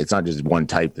million of things. It's not just one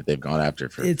type that they've gone after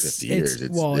for 50 years.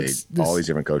 All these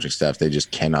different coaching staffs. They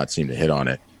just cannot seem to hit on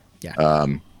it. Yeah.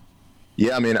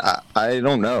 Yeah. I mean, I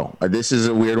don't know. This is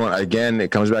a weird one. Again,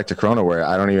 it comes back to Corona where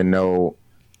I don't even know.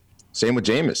 Same with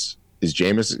Jameis.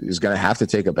 Jameis is going to have to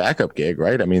take a backup gig,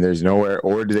 right? I mean, there's nowhere.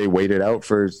 Or do they wait it out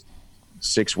for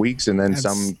 6 weeks and then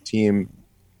some team,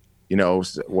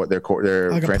 what their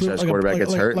franchise quarterback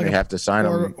gets hurt and they have to sign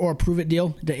him, or a prove it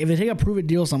deal. If they take a prove it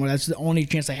deal somewhere, that's the only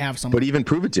chance they have. Somewhere. But even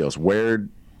prove it deals, where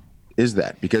is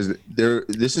that? Because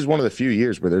this is one of the few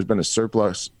years where there's been a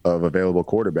surplus of available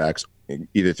quarterbacks,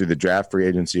 either through the draft, free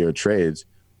agency, or trades.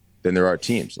 Than there are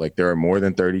teams. Like there are more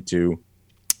than 32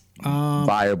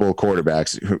 viable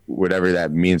quarterbacks, whatever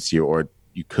that means to you, or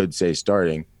you could say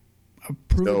starting. A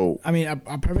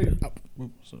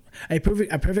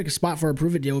perfect spot for a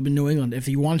prove it deal would be New England. If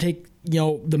you want to take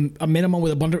a minimum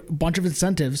with a bunch of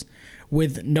incentives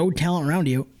with no talent around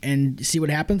you and see what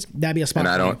happens, that'd be a spot.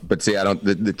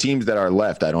 The teams that are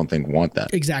left, I don't think want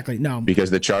that. Exactly, no.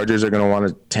 Because the Chargers are going to want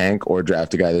to tank or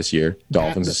draft a guy this year.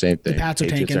 Dolphins the same thing. The Pats are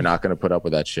tanking. They're not going to put up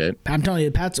with that shit. I'm telling you,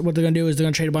 the Pats, what they're going to do is they're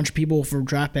going to trade a bunch of people for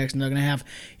draft picks, and they're going to have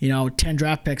 10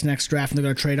 draft picks next draft, and they're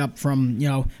going to trade up from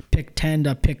pick 10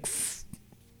 to pick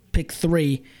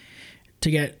 3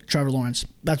 to get Trevor Lawrence.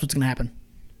 That's what's going to happen.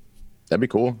 That'd be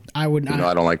cool. I would.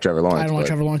 I don't like Trevor Lawrence. I don't like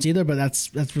Trevor Lawrence either, but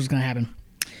that's what's going to happen.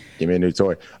 Give me a new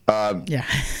toy. Yeah.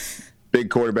 Big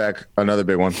quarterback, another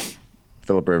big one.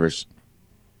 Phillip Rivers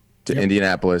to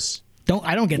Indianapolis.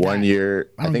 I don't get 1 that.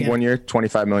 year. I think 1 year,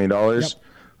 $25 million.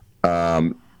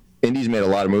 Yep. Indy's made a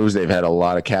lot of moves. They've had a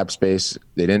lot of cap space.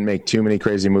 They didn't make too many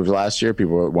crazy moves last year.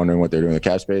 People were wondering what they're doing with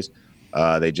cap space.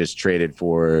 They just traded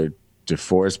for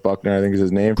DeForest Buckner, I think is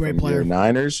his name. Great from player. Your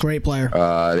Niners. Great player.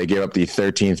 They gave up the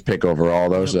 13th pick overall,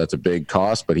 though, so that's a big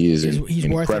cost. But he's an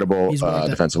incredible He's worth it.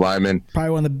 defensive lineman.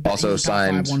 Probably one of the best. Also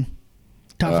signed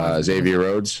top five. Xavier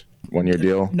Rhodes, 1 year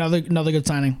deal. Another good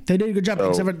signing. They did a good job,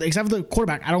 except for the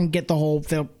quarterback. I don't get the whole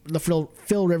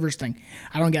Phil Rivers thing.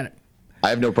 I don't get it. I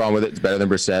have no problem with it. It's better than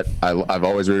Brissett. I've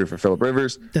always rooted for Phillip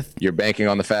Rivers. You're banking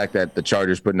on the fact that the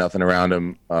Chargers put nothing around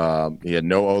him. He had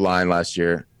no O-line last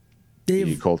year.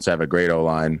 The Colts have a great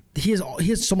O-line. He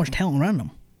has so much talent around him.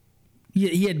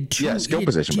 He had two. Yeah, skill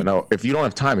position. But no, if you don't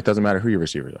have time, it doesn't matter who your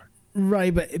receivers are.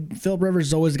 Right, but Phillip Rivers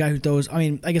is always the guy who throws. I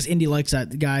mean, I guess Indy likes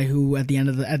that guy who at the end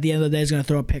of the day is going to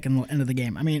throw a pick in the end of the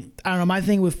game. I mean, I don't know. My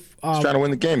thing with he's trying to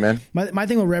win the game, man. My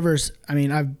thing with Rivers. I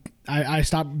mean, I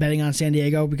stopped betting on San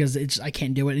Diego because I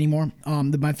can't do it anymore.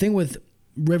 My thing with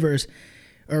Rivers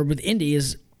or with Indy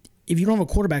is if you don't have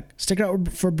a quarterback, stick it out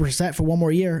for Brissett for one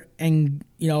more year, and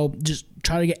just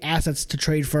try to get assets to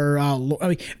trade for. I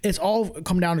mean, it's all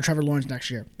come down to Trevor Lawrence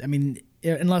next year. I mean,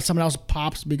 unless someone else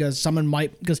pops, because someone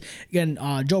might. Because again,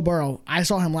 Joe Burrow, I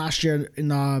saw him last year in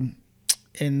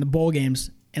the bowl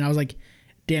games, and I was like,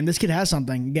 damn, this kid has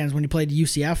something. Again, when he played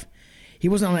UCF. He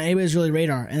wasn't on anybody's really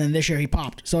radar, and then this year he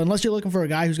popped. So unless you're looking for a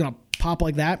guy who's going to pop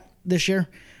like that this year,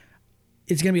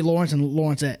 it's going to be Lawrence and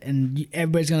Lawrence it, and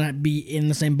everybody's going to be in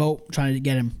the same boat trying to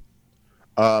get him.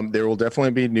 There will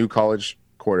definitely be new college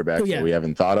quarterbacks that we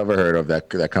haven't thought of or heard of that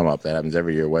come up. That happens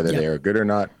every year, whether they are good or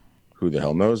not. Who the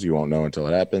hell knows? You won't know until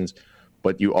it happens.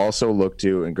 But you also look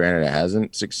to, and granted, it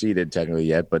hasn't succeeded technically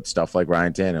yet, but stuff like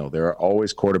Ryan Tannehill, there are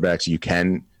always quarterbacks you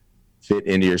can fit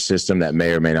into your system that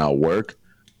may or may not work.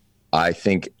 I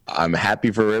think I'm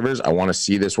happy for Rivers. I want to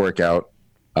see this work out.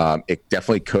 It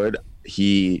definitely could.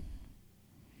 He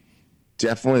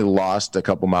definitely lost a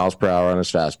couple miles per hour on his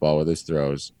fastball with his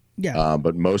throws. Yeah.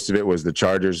 But most of it was the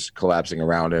Chargers collapsing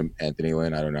around him. Anthony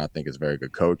Lynn, I do not think is a very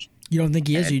good coach. You don't think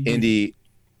he is?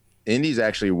 Indy's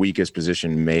actually weakest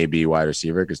position may be wide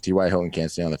receiver because T.Y. Hilton can't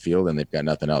stay on the field and they've got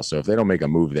nothing else. So if they don't make a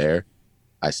move there,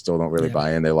 I still don't really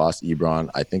buy in. They lost Ebron.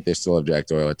 I think they still have Jack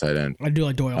Doyle at tight end. I do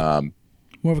like Doyle.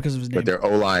 More because of his name. But their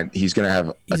O-line, he's going to have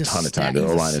a ton of time. Their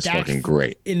O-line is fucking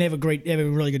great. And they have a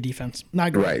really good defense.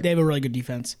 Not great. Right. They have a really good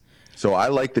defense. So I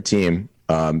like the team.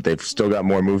 They've still got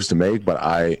more moves to make, but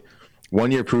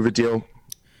 1 year prove it deal.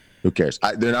 Who cares?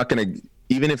 They're not going to,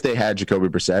 even if they had Jacoby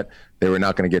Brissett, they were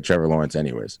not going to get Trevor Lawrence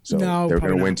anyways. So they're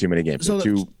going to win too many games. So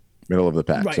they're too middle of the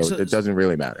pack. Right, so it doesn't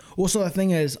really matter. Well, so the thing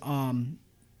is,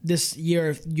 this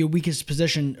year your weakest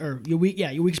position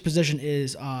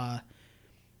is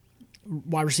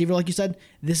wide receiver, like you said.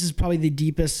 This is probably the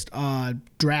deepest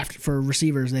draft for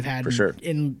receivers they've had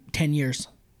in 10 years.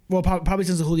 Well, probably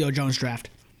since the Julio Jones draft.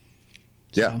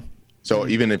 Yeah. So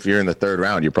even if you're in the third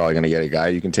round, you're probably going to get a guy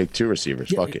you can take two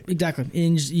receivers. Fuck it. Exactly.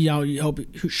 And just, you hope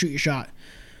shoot your shot.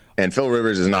 And Phil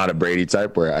Rivers is not a Brady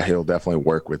type where he'll definitely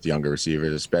work with younger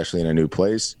receivers, especially in a new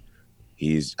place.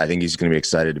 I think he's going to be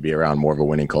excited to be around more of a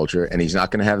winning culture, and he's not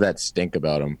going to have that stink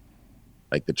about him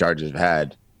like the Chargers have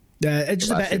had. It's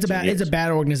a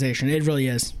bad organization. It really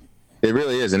is. It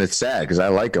really is, and it's sad because I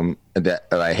like him.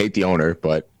 I hate the owner,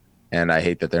 and I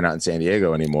hate that they're not in San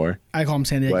Diego anymore. I call him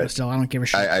San Diego still. I don't give a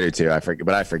shit. I do too. I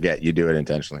forget you do it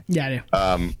intentionally. Yeah,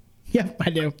 I do. Yeah, I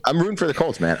do. I'm rooting for the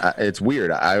Colts, man. It's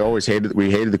weird.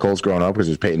 We hated the Colts growing up because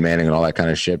it was Peyton Manning and all that kind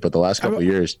of shit. But the last couple of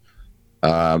years,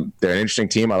 they're an interesting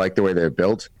team. I like the way they're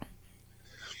built,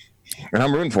 and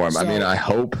I'm rooting for them. I mean, I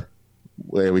hope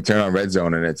we turn on Red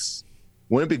Zone and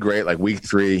wouldn't it be great? Like week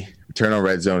 3, we turn on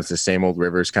Red Zone. It's the same old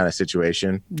Rivers kind of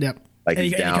situation. Yep. Like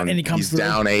he's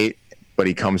down 8, but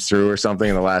he comes through or something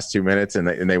in the last 2 minutes and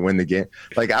they win the game.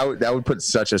 Like that would put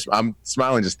I'm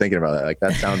smiling just thinking about that. Like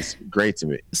that sounds great to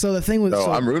me. So the thing with,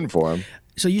 I'm rooting for him.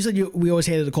 So you said we always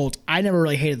hated the Colts. I never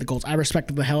really hated the Colts. I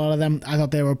respected the hell out of them. I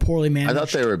thought they were poorly managed. I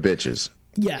thought they were bitches.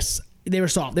 Yes. They were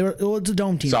soft. It's a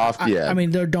dome team. Soft, yeah. I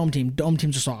mean, they're a dome team. Dome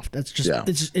teams are soft. That's just,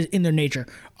 it's just in their nature.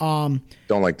 Don't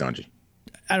like Dungy.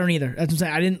 I don't either. That's what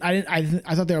I'm saying.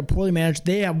 I thought they were poorly managed.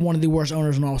 They have one of the worst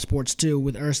owners in all sports too,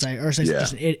 with Irsay. Irsay's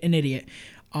just an idiot.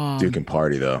 Dude can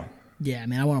party though. Yeah,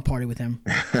 man, I want to party with him.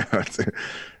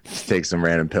 Just take some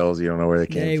random pills. You don't know where they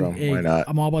came from. Why not?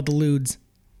 I'm all about the lewds.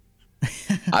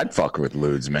 I'd fuck with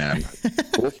Ludes, man.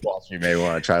 Wolf Wall Street may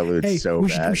want to try Ludes Hey, so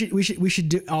bad. we should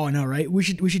do. Oh, I know, right? We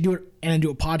should do it and then do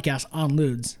a podcast on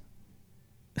Ludes.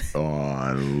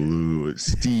 On Ludes,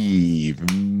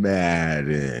 Steve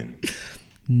Madden.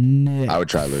 Nick I would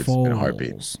try Ludes in a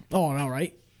heartbeat. Foles. Oh, no,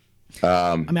 right?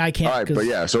 I mean, I can't. All right, but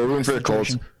yeah, so we're rooting for the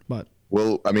Colts. But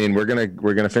Well, I mean, we're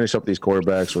gonna finish up these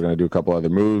quarterbacks. We're gonna do a couple other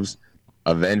moves.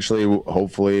 Eventually,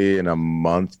 hopefully, in a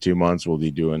month, 2 months, we'll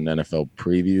be doing NFL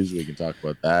previews. We can talk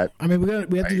about that. I mean,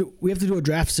 we have to do a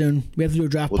draft soon. We have to do a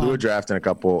draft. We'll do a draft in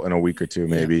a week or two,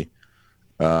 maybe.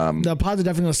 The pods are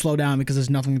definitely going to slow down because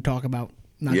there's nothing to talk about.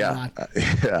 Not Yeah,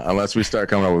 unless we start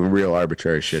coming up with real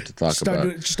arbitrary shit to talk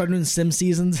about. Start doing sim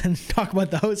seasons and talk about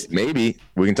those. Maybe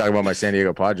we can talk about my San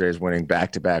Diego Padres winning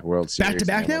back-to-back World Series.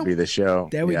 Back-to-back and now? Will be the show.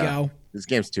 There we go. This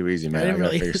game's too easy, man. It I gotta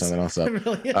really figure is. something else out. It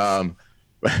really is.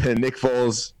 Nick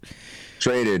Foles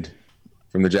traded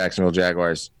from the Jacksonville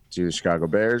Jaguars to the Chicago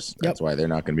Bears. That's why they're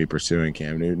not going to be pursuing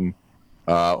Cam Newton.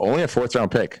 Only a 4th-round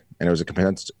pick, and it was a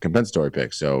compensatory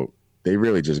pick. So they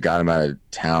really just got him out of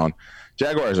town.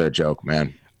 Jaguars are a joke,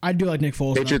 man. I do like Nick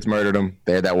Foles. Patriots murdered him.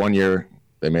 They had that 1 year.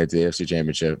 They made it to the AFC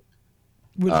Championship.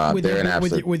 With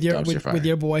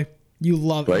your boy. You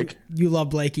love Blake? You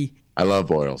love Blakey. I love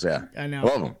Bortles, yeah. I know. I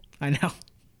love him. I know.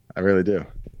 I really do.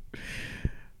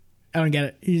 I don't get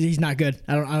it. He's not good.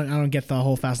 I don't get the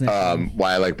whole fascination.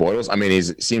 Why I like Bortles? I mean, he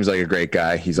seems like a great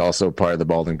guy. He's also part of the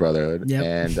Balding Brotherhood. Yep.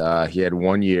 And he had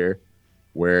 1 year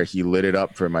where he lit it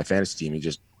up for my fantasy team. He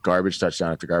just garbage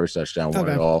touchdown after garbage touchdown, won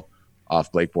it all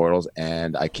off Blake Bortles.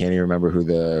 And I can't even remember who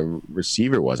the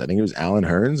receiver was. I think it was Alan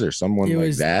Hearns or someone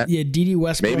like that. Yeah, D.D.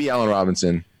 Westbrook. Maybe Allen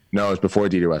Robinson. No, it was before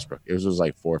D.D. Westbrook. It was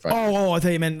like 4 or 5. Oh, I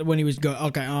thought you meant when he was good.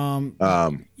 Okay.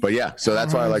 But yeah, so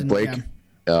that's why I like Blake.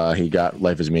 He got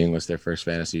Life is Meaningless, their first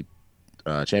fantasy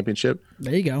championship.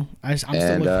 There you go. I'm still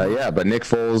And but Nick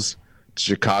Foles,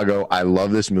 Chicago. I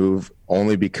love this move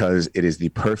only because it is the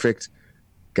perfect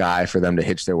guy for them to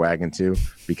hitch their wagon to,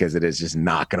 because it is just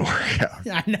not going to work out.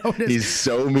 I know. He's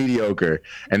so mediocre,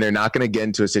 and they're not going to get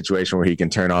into a situation where he can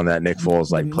turn on that Nick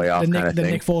Foles like playoff kind of thing.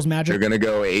 The Nick Foles magic. They're going to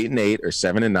go 8-8 or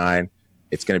 7-9.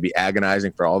 It's going to be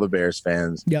agonizing for all the Bears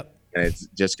fans. Yep. And it's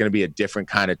just going to be a different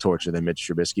kind of torture than Mitch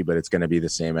Trubisky, but it's going to be the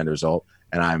same end result.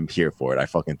 And I'm here for it. I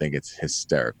fucking think it's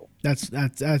hysterical.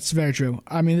 That's very true.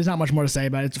 I mean, there's not much more to say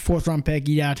about it. It's a 4th-round pick.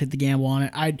 You got to take the gamble on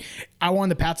it. I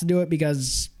wanted the Pats to do it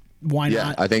because why not?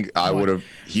 Yeah, I think I would have.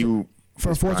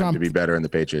 For a 4th-round to be better in the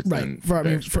Patriots, right? Than For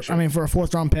a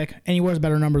 4th-round pick, and he wears a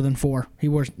better number than 4. He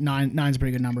wears 9. 9's a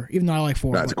pretty good number, even though I like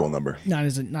 4. That's a cool number. 9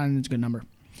 is a good number.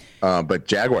 But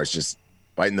Jaguars just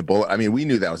biting the bullet. I mean, we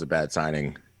knew that was a bad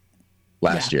signing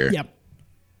last year. Yep.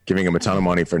 Giving him a ton of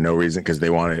money for no reason because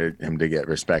they wanted him to get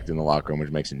respect in the locker room,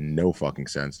 which makes no fucking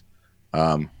sense.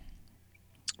 And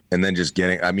then just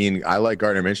getting, I mean, I like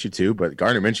Gardner Minshew too, but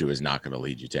Gardner Minshew is not going to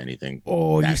lead you to anything.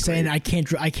 Oh, you're saying I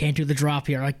can't do the drop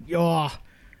here? Like, oh,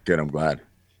 good. I'm glad.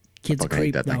 Kids are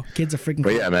creep though. Kids are freaking.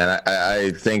 But yeah, man,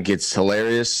 I think it's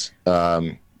hilarious.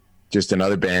 Just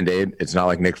another Band-Aid. It's not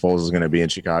like Nick Foles is going to be in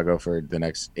Chicago for the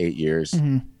next 8 years,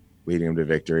 leading him to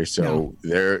victory. So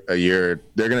they're going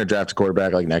to draft a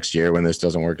quarterback like next year when this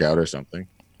doesn't work out or something.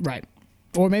 Right.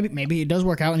 Or maybe it does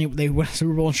work out and they win a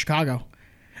Super Bowl in Chicago.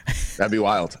 That'd be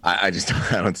wild. I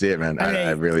don't see it, man.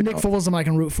 I really Nick don't. Foles I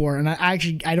can root for, and I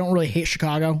don't really hate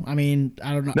Chicago. I mean,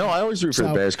 I don't know. No, I always root for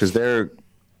the Bears because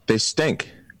they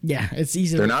stink. Yeah, it's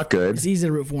easy. They're not good. It's easy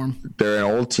to root for them. They're an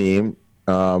old team.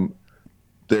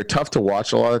 They're tough to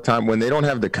watch a lot of the time when they don't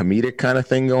have the comedic kind of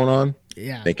thing going on.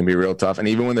 Yeah, they can be real tough. And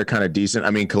even when they're kind of decent,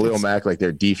 I mean, Khalil Mack, like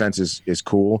their defense is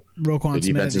cool. Roquan the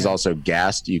defense Smith, is also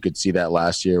gassed. You could see that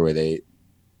last year where they,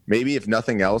 maybe if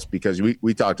nothing else, because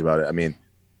we talked about it. I mean,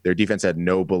 their defense had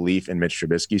no belief in Mitch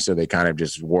Trubisky, so they kind of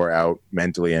just wore out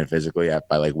mentally and physically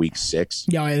by like week 6.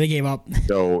 Yeah, they gave up.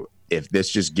 So if this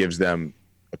just gives them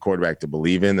a quarterback to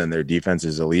believe in, then their defense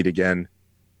is elite again,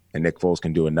 and Nick Foles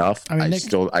can do enough.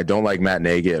 I don't like Matt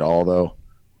Nagy at all, though.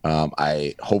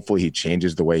 Hopefully he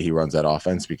changes the way he runs that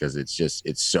offense because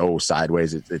it's so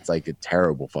sideways. It's like a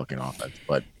terrible fucking offense.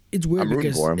 But it's weird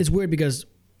because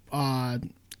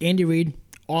Andy Reid,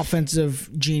 offensive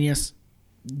genius.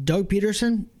 Doug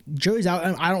Peterson, Joey's out.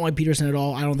 I don't like Peterson at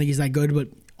all. I don't think he's that good, but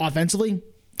offensively,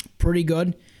 pretty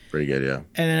good. Pretty good, yeah.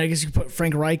 And then I guess you put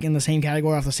Frank Reich in the same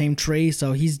category off the same tree,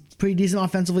 so he's pretty decent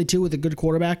offensively too with a good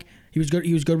quarterback. He was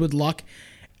good with luck.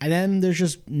 And then there's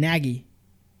just Nagy,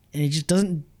 and he just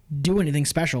doesn't do anything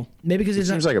special. Maybe because he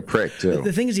seems like a prick too.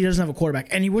 The thing is, he doesn't have a quarterback,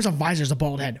 and he wears a visor as a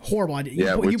bald head. Horrible.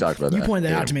 Yeah, we talked about that. You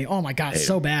pointed that out to me. Oh my god, it's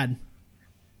so bad.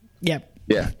 Yep.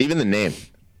 Yeah, even the name.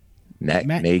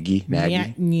 Nagy.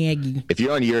 Nagy. If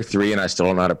you're on year 3 and I still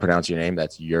don't know how to pronounce your name,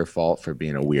 that's your fault for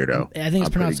being a weirdo. I think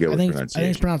it's pronounced. I think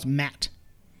it's pronounced Matt.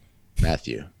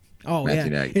 Matthew. Oh,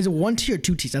 Matthew yeah. Nagy. Is it 1 T or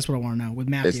 2 T's? That's what I want to know with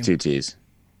Matthew. It's 2 T's.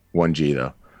 1 G,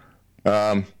 though.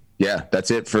 Yeah, that's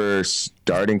it for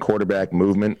starting quarterback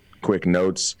movement. Quick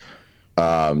notes.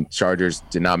 Chargers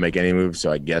did not make any moves,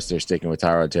 so I guess they're sticking with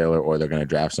Tyrod Taylor, or they're going to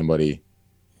draft somebody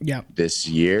this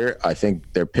year. I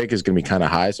think their pick is going to be kind of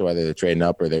high, so either they're trading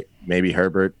up or maybe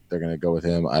Herbert. They're going to go with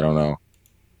him. I don't know.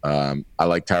 I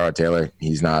like Tyrod Taylor.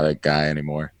 He's not a guy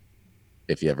anymore,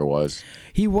 if he ever was.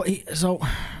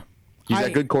 He's a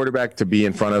good quarterback to be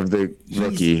in front of the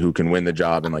rookie who can win the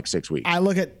job in like 6 weeks. I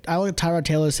look at Tyrod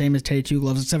Taylor the same as Teddy Two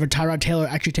Gloves, except for Tyrod Taylor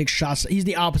actually takes shots. He's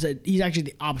the opposite. He's actually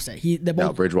the opposite.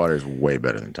 No, Bridgewater is way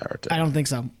better than Tyrod Taylor. I don't think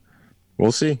so.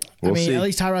 We'll see. We'll see. At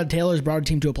least Tyrod Taylor's brought a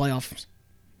team to a playoffs.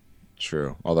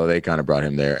 True. Although they kind of brought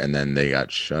him there and then they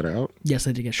got shut out. Yes,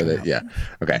 they did get shut out. Yeah.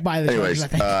 Okay. By the Anyways,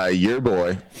 Chargers, I think. Your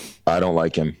boy, I don't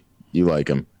like him. You like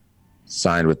him.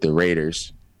 Signed with the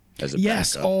Raiders as a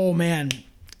backup. Oh, man.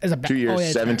 As a 2 years,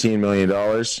 $17 million.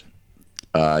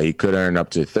 He could earn up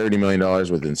to $30 million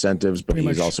with incentives, but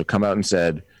he's also come out and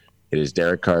said it is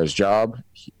Derek Carr's job.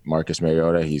 Marcus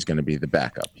Mariota, he's going to be the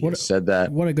backup. He said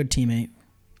that. What a good teammate.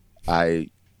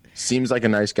 Seems like a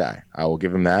nice guy. I will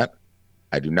give him that.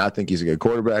 I do not think he's a good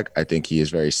quarterback. I think he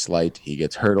is very slight. He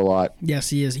gets hurt a lot.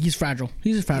 Yes, he is. He's fragile.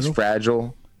 He's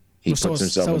fragile. He puts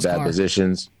himself in bad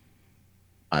positions.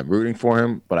 I'm rooting for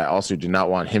him, but I also do not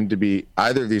want him to be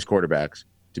either of these quarterbacks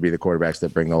to be the quarterbacks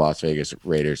that bring the Las Vegas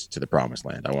Raiders to the promised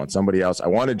land. I want somebody else. I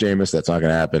wanted Jameis. That's not going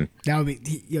to happen. That would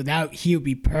be he would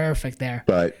be perfect there.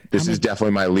 But this is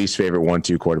definitely my least favorite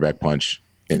 1-2 quarterback punch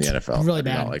in the NFL. Really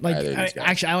bad.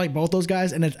 I like both those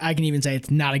guys, and I can even say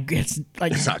it's not good.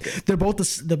 They're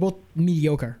both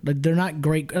mediocre. Like they're not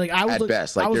great. Like at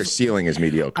best, their ceiling is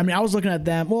mediocre. I mean, I was looking at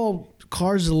them. Well,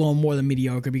 Carr's is a little more than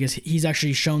mediocre because he's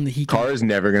actually shown that he can. Carr is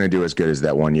never going to do as good as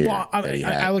that 1 year that he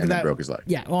had I look and at that, broke his leg.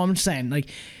 Yeah, well, I'm just saying, like,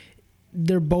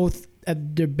 they're both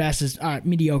at their best is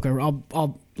mediocre.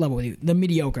 I'll level with you. They're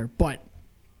mediocre, but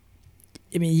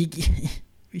I mean,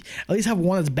 you at least have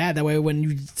one that's bad. That way, when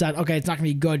you decide, okay, it's not going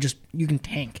to be good, just you can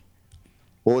tank.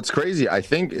 Well, what's crazy, I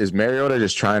think, is Mariota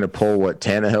just trying to pull what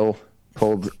Tannehill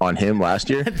pulled on him last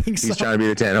year. I think so. He's trying to be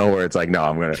the Tannehill where it's like, no,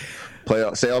 I'm going to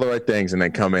say all the right things and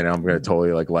then come in and I'm going to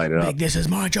totally light it up. This is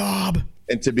my job.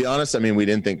 And to be honest, I mean, we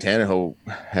didn't think Tannehill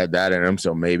had that in him,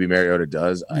 so maybe Mariota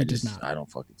does. I don't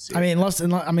fucking see it.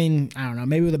 I mean, I don't know.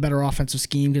 Maybe with a better offensive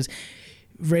scheme because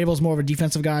Vrabel's more of a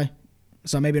defensive guy,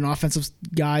 so maybe an offensive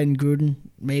guy in Gruden.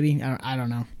 Maybe I don't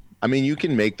know. I mean, you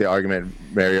can make the argument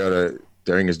Mariota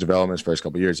during his development, his first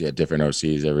couple of years, he had different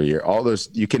OCs every year. All those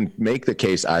you can make the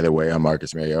case either way on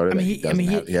Marcus Mariota. He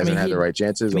hasn't had the right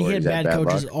chances. He had bad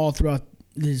coaches all throughout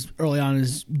early on in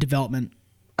his development.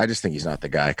 I just think he's not the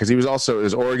guy because he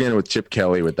was Oregon with Chip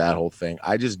Kelly with that whole thing.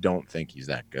 I just don't think he's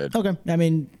that good. Okay,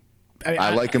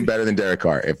 I like him better than Derek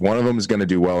Carr. If one of them is going to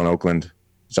do well in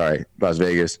Las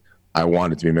Vegas, I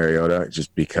want it to be Mariota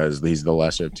just because he's the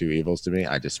lesser of two evils to me.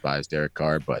 I despise Derek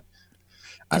Carr, but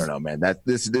I don't know, man.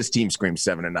 This team screams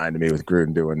 7-9 to me with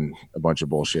Gruden doing a bunch of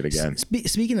bullshit again.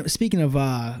 Speaking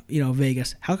of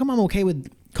Vegas, how come I'm okay with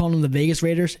calling them the Vegas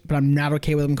Raiders, but I'm not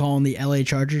okay with them calling the LA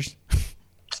Chargers?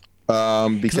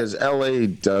 Because LA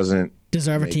doesn't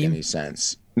deserve make a team. Any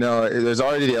sense? No, there's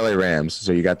already the LA Rams,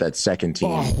 so you got that second team.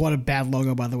 Oh, what a bad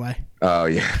logo, by the way. Oh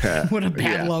yeah, what a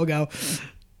bad logo.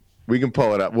 We can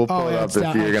pull it up. We'll pull it up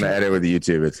if you're gonna edit with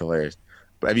YouTube. It's hilarious.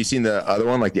 But have you seen the other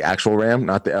one, like the actual Ram,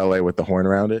 not the LA with the horn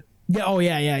around it? Yeah. Oh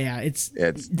yeah. It's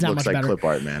not looks much like better. clip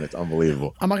art, man. It's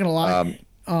unbelievable. I'm not gonna lie.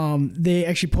 They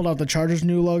actually pulled out the Chargers'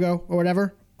 new logo or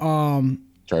whatever.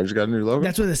 Chargers got a new logo?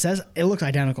 That's what it says. It looks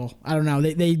identical. I don't know.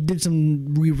 They did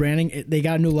some rebranding. They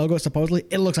got a new logo supposedly.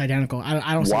 It looks identical.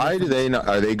 I don't. Why do they not?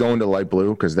 Are they going to light blue?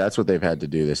 Because that's what they've had to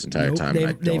do this entire time.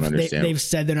 I don't understand. They've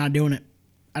said they're not doing it.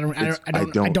 I don't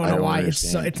know why.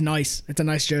 Understand. It's nice. It's a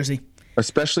nice jersey.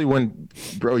 Especially when,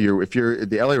 bro, if you're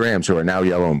the LA Rams who are now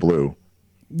yellow and blue,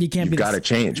 you've got to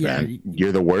change, man.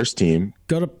 You're the worst team.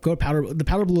 Go to powder. The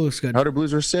powder blue looks good. Powder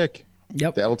blues are sick.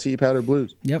 Yep. The LT powder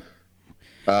blues. Yep.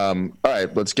 All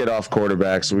right, let's get off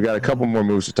quarterbacks. We got a couple more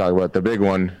moves to talk about. The big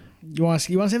one. You want to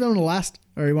save that one to last,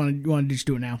 or you want to just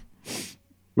do it now?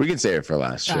 We can save it for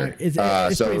last. Sure. Right, it's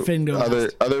pretty fitting to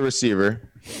last. Other receiver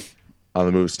on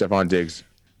the move, Stephon Diggs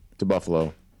to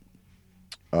Buffalo.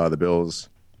 The Bills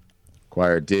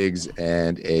acquired Diggs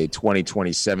and a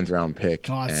 2020 7th-round pick,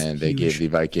 and they gave the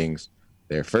Vikings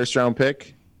their first-round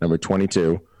pick, number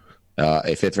 22.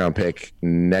 A 5th-round pick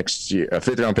next year, a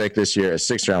 5th-round pick this year, a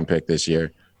 6th-round pick this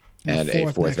year, and a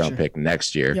 4th-round pick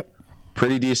next year. Yep.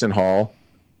 pretty decent haul.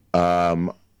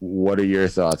 What are your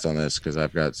thoughts on this? Because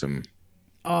I've got some.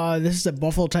 This is a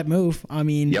Buffalo type move. I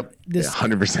mean, Yep, this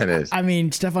 100% is. I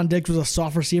mean, Stephon Diggs was a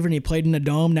soft receiver and he played in the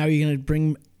dome. Now you're going to bring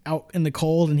him out in the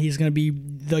cold and he's going to be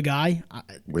the guy.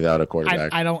 Without a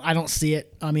quarterback. I don't see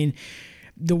it. I mean,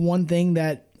 the one thing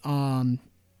that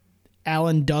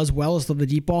Allen does well is the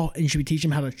deep ball, and you should be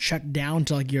teaching him how to check down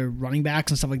to like your running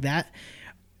backs and stuff like that.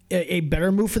 A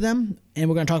better move for them, and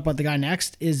we're going to talk about the guy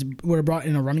next, is would have brought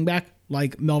in a running back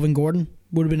like Melvin Gordon.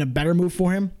 Would have been a better move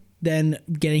for him than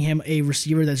getting him a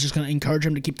receiver that's just going to encourage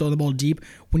him to keep throwing the ball deep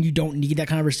when you don't need that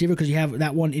kind of receiver because you have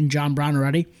that one in John Brown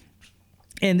already.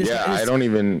 And this I don't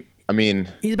even. I mean,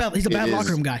 he's a bad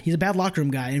locker room guy. He's a bad locker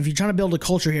room guy. And if you're trying to build a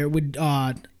culture here with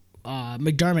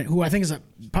McDermott, who I think is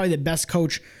probably the best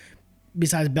coach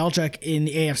besides Belichick in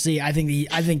the AFC, I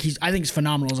think he's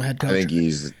phenomenal as a head coach. I think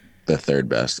he's the third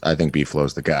best. I think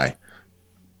B-Flow's the guy.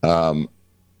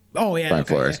 Oh yeah, Brian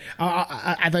Flores.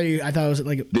 Yeah. I thought it was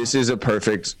like This is a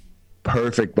perfect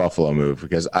Buffalo move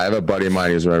because I have a buddy of mine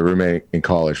who was my roommate in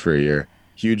college for a year,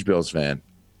 huge Bills fan,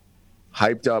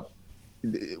 hyped up.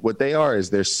 What they are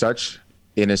is they're such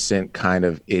innocent kind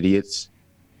of idiots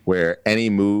where any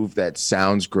move that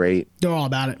sounds great, they're all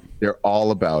about it. They're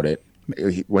all about it.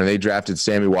 When they drafted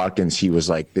Sammy Watkins, he was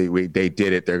like, they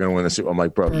did it. They're going to win the Super Bowl. I'm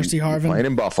like, bro, you're playing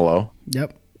in Buffalo.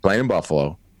 Yep. Playing in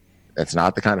Buffalo. That's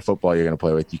not the kind of football you're going to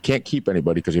play with. You can't keep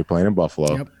anybody because you're playing in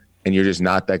Buffalo. Yep. And you're just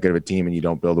not that good of a team, and you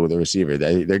don't build it with a receiver.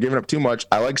 They're giving up too much.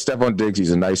 I like Stephon Diggs.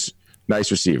 He's a nice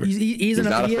receiver. He's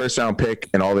not a first-round pick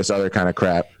and all this other kind of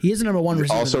crap. He is a number one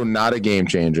receiver. Also not a game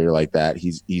changer like that.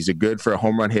 He's a good for a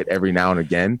home run hit every now and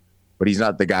again, but he's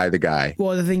not the guy.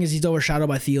 Well, the thing is, he's overshadowed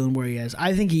by Thielen where he is.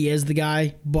 I think he is the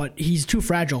guy, but he's too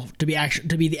fragile to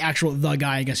be the actual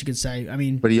guy, I guess you could say. I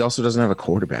mean, but he also doesn't have a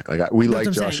quarterback. We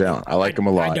like Josh Allen. I like him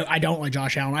a lot. I don't like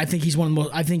Josh Allen. I think he's one of the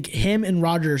most. I think him and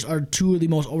Rodgers are two of the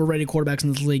most overrated quarterbacks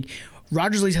in this league.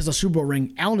 Rodgers at least has a Super Bowl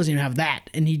ring. Allen doesn't even have that,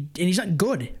 and he's not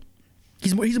good.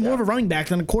 He's more of a running back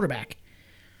than a quarterback.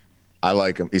 I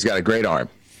like him. He's got a great arm.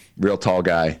 Real tall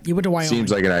guy. He went to Wyoming.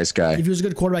 Seems like a nice guy. If he was a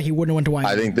good quarterback, he wouldn't have went to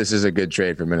Wyoming. I think this is a good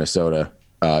trade for Minnesota.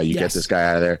 Get this guy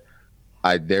out of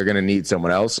there. They're going to need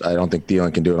someone else. I don't think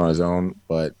Thielen can do it on his own,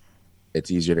 but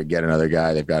it's easier to get another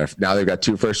guy. They've got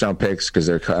 2 first-round picks because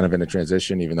they're kind of in a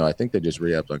transition. Even though I think they just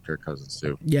re-upped on Kirk Cousins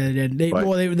too. Yeah, they did.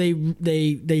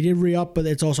 They did re-up, but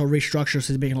it's also restructured,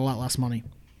 so he's making a lot less money.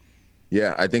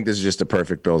 Yeah, I think this is just a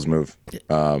perfect Bills move.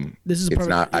 This is it's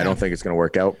not. Yeah. I don't think it's going to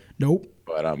work out. Nope.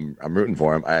 But I'm rooting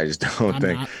for him. I just don't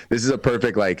think this is a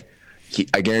perfect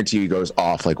I guarantee he goes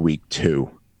off week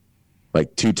 2,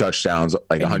 2 touchdowns,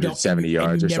 170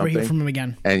 yards or something. Never hear from him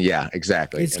again. And yeah,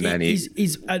 exactly. And then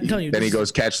I'm telling you, then he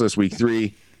goes catchless week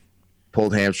 3,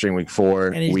 pulled hamstring week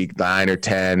 4, week 9 or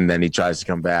 10. Then he tries to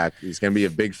come back. He's going to be a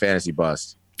big fantasy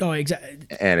bust. Oh, exactly.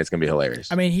 And it's going to be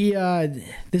hilarious. I mean,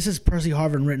 this is Percy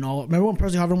Harvin written all. Remember when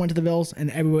Percy Harvin went to the Bills and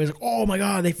everybody was like, "Oh my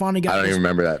God, they finally got." I don't even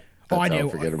remember that. Oh, I do.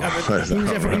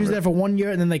 He was there for 1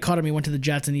 year, and then they cut him. He went to the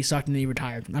Jets, and he sucked, and then he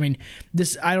retired. I mean,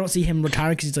 I don't see him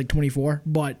retiring because he's 24,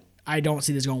 but I don't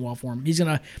see this going well for him. He's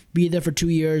gonna be there for 2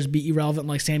 years, be irrelevant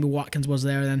like Sammy Watkins was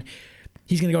there. Then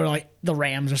he's gonna go to the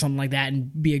Rams or something like that and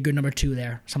be a good number 2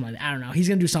 there, something like that. I don't know. He's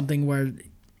gonna do something where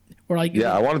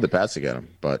yeah, I wanted the Pats to get him,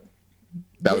 but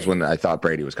that was when I thought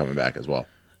Brady was coming back as well.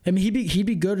 I mean, he'd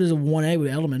be good as a 1A with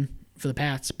Edelman for the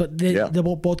Pats, but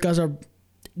both guys are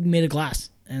made of glass.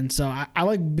 And so I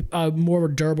like more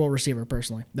of a durable receiver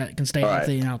personally that can stay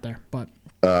healthy and out there. But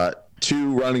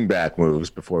 2 running back moves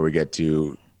before we get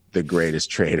to the greatest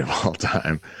trade of all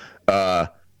time.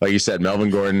 Like you said,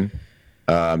 Melvin Gordon.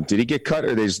 Did he get cut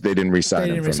or they didn't re-sign him?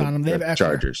 They didn't re-sign him. They have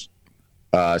Chargers.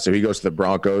 So he goes to the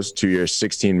Broncos. 2 years,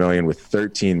 $16 million with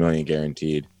 $13 million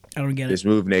guaranteed. I don't get it. This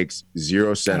move makes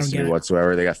 0 sense to me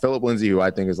whatsoever. They got Phillip Lindsay, who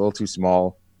I think is a little too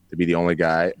small to be the only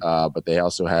guy. But they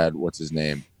also had what's his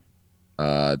name.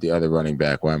 The other running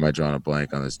back. Why am I drawing a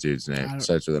blank on this dude's name?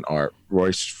 Starts with an R.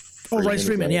 Royce Freeman. Royce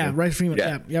Freeman. Yeah, Royce Freeman.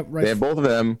 Yeah. Yep. They have both of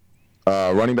them.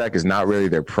 Running back is not really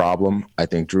their problem. I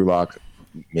think Drew Lock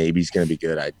maybe he's going to be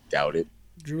good. I doubt it.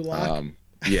 Drew Lock?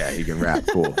 Yeah, he can rap.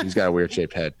 Cool. He's got a weird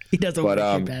shaped head. He does a weird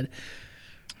shaped head.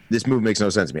 This move makes no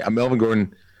sense to me. Melvin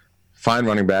Gordon, fine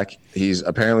running back. He's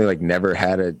apparently never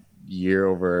had a year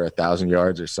over 1,000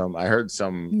 yards or something. I heard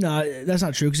some. No, that's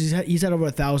not true because he's had over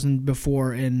 1,000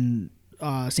 before in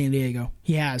San Diego.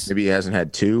 He has. Maybe he hasn't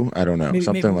had 2. I don't know.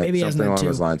 Something along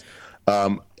those lines.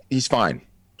 He's fine.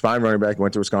 Fine running back. He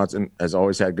went to Wisconsin. Has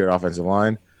always had good offensive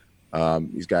line.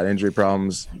 He's got injury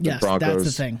problems. Yes, that's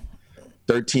the thing.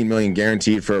 $13 million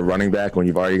guaranteed for a running back when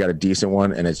you've already got a decent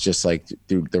one, and it's just like,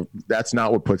 dude, that's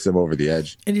not what puts them over the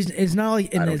edge. And it's not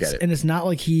like, and it's not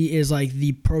like he is like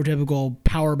the prototypical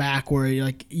power back where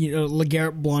like, you know,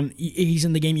 LeGarrette Blount, he's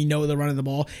in the game, you know, they're running the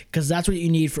ball, because that's what you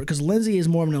need for. Because Lindsey is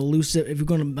more of an elusive. If you're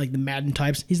going to like the Madden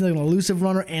types, he's like an elusive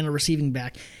runner and a receiving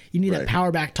back. You need that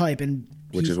power back type, and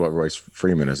which is what Royce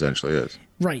Freeman essentially is.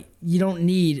 Right. You don't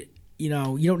need. You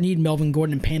know, you don't need Melvin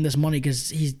Gordon and paying this money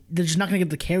because they're just not going to get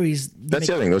the carries. That's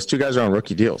the other thing. Those two guys are on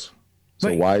rookie deals. So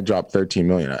right. Why drop $13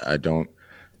 million? I don't.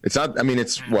 It's not. I mean,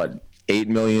 it's what, $8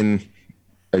 million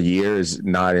a year is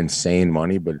not insane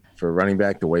money, but for a running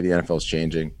back, the way the NFL is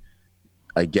changing,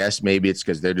 I guess maybe it's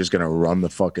because they're just going to run the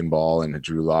fucking ball and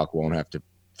Drew Lock won't have to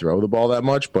throw the ball that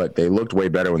much. But they looked way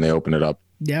better when they opened it up.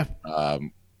 Yeah.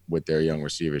 With their young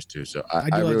receivers too. So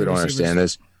I really don't understand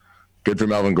this. Good for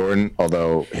Melvin Gordon,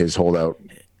 although his holdout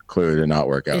clearly did not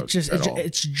work out.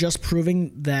 It's just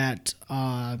proving that.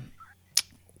 Why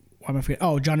am I forgetting?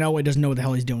 Oh, John Elway doesn't know what the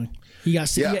hell he's doing. He got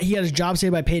his job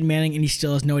saved by Peyton Manning, and he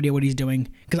still has no idea what he's doing.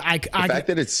 Because the fact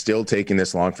that it's still taking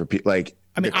this long for people, like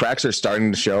the cracks are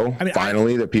starting to show.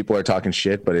 Finally, that people are talking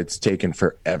shit, but it's taken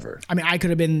forever. I mean, I could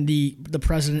have been the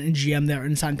president and GM there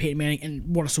and signed Peyton Manning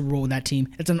and won a Super Bowl with that team.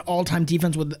 It's an all-time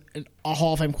defense with a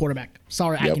Hall of Fame quarterback.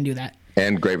 Sorry, I can do that.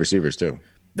 And great receivers too.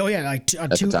 Oh yeah, like two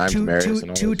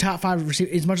top 5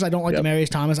 receivers. As much as I don't like Demaryius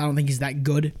Thomas, I don't think he's that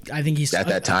good. I think he's at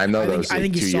that time though. I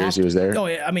think 2 years he was there. Oh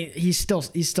yeah, I mean he's still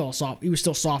soft. He was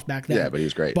still soft back then. Yeah, but he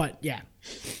was great. But yeah.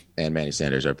 And Manny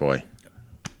Sanders, our boy,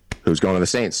 who's going to the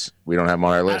Saints. We don't have him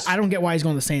on our list. I don't get why he's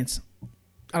going to the Saints.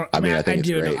 I think it's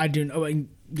great. I do.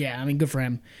 Yeah, I mean, good for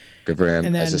him. Good for him.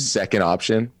 And then, as a second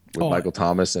option with Michael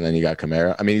Thomas, and then you got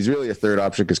Kamara. I mean, he's really a third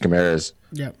option because Kamara is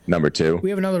number 2. We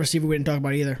have another receiver we didn't talk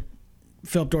about either.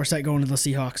 Philip Dorsett going to the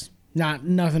Seahawks.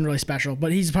 Nothing really special,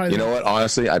 but he's probably. You know what?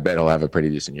 Honestly, I bet he'll have a pretty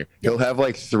decent year. He'll have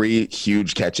like 3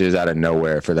 huge catches out of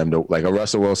nowhere for them to, like a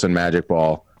Russell Wilson magic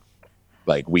ball,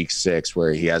 like week 6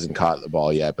 where he hasn't caught the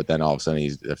ball yet, but then all of a sudden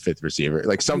he's the 5th receiver,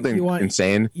 like something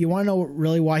insane. You want to know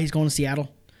really why he's going to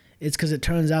Seattle? It's because it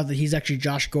turns out that he's actually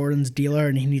Josh Gordon's dealer,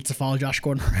 and he needs to follow Josh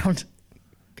Gordon around.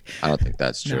 I don't think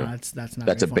that's true. No, that's not.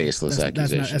 That's a baseless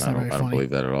accusation. I don't believe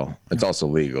that at all. It's also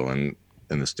legal in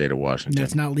the state of Washington.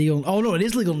 That's not legal. Oh no, it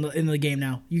is legal in the game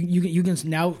now. You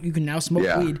can now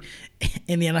smoke weed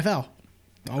in the NFL.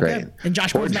 Okay. Great. And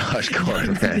Josh Gordon,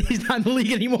 he's not in the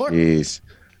league anymore. Jeez.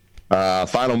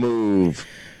 Final move.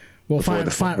 Before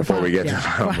we get to the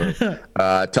final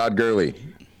move. Todd Gurley,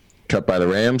 cut by the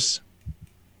Rams.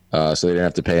 So they didn't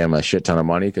have to pay him a shit ton of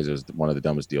money because it was one of the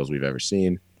dumbest deals we've ever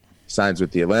seen. Signs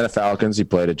with the Atlanta Falcons. He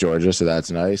played at Georgia, so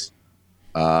that's nice.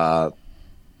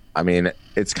 I mean,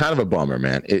 it's kind of a bummer,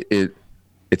 man.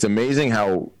 It's amazing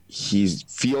how he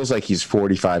feels like he's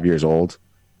 45 years old.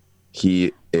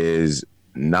 He is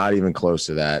not even close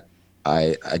to that.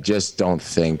 I just don't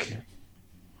think.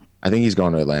 I think he's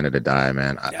going to Atlanta to die,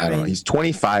 man. I don't know. He's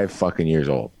 25 fucking years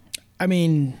old. I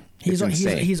mean, he's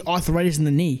arthritis in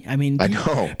the knee. I mean, I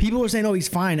know. People were saying, "Oh, he's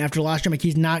fine after last year." Like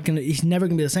he's never gonna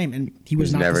be the same, and he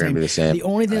was never gonna be the same. The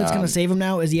only thing that's gonna save him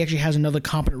now is he actually has another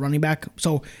competent running back.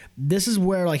 So this is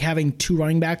where like having 2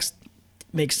 running backs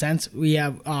makes sense. We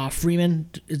have Freeman.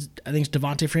 I think it's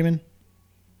Devontae Freeman.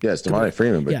 Yeah, it's Devontae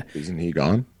Freeman, but isn't he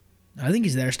gone? I think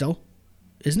he's there still,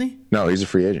 isn't he? No, he's a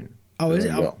free agent. Oh, is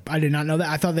it? Oh, I did not know that.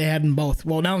 I thought they had them both.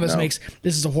 Well, now this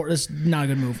is not a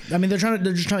good move. I mean, they're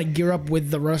just trying to gear up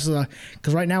with the rest of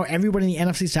because right now everybody in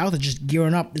the NFC South is just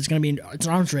gearing up. It's an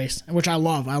arms race, which I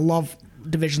love. I love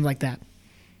divisions like that.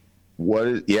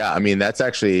 I mean, that's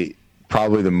actually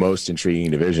probably the most intriguing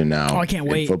division now. Oh, I can't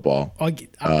wait. Football. I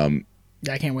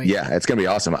can't wait. Yeah, it's gonna be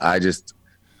awesome.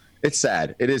 It's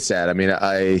sad. It is sad. I mean,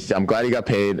 I'm glad he got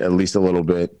paid at least a little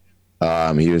bit.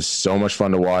 He was so much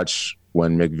fun to watch.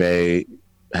 When McVay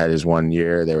had his 1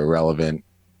 year, they were relevant.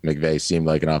 McVay seemed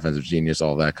like an offensive genius,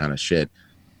 all that kind of shit.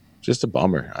 Just a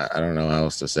bummer. I don't know how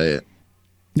else to say it.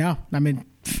 No, I mean...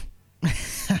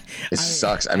 it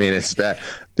sucks. I mean, it's bad.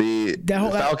 The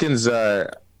Falcons,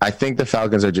 I think the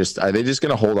Falcons are just going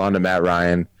to hold on to Matt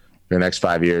Ryan for the next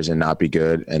 5 years and not be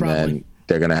good? And then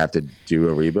they're going to have to do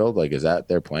a rebuild? Like, is that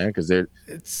their plan? Because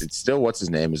it's still, what's his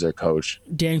name is their coach?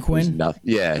 Dan Quinn.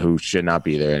 Who should not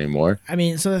be there anymore. I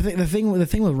mean, so the thing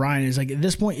with Ryan is, like, at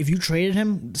this point, if you traded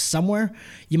him somewhere,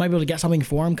 you might be able to get something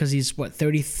for him because he's,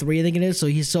 33, I think it is. So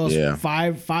he still has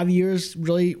 5 years,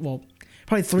 really. Well,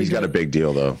 probably 3. He's got a big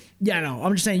deal, though. Yeah, no.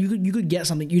 I'm just saying you could get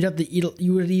something. You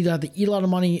would either have to eat a lot of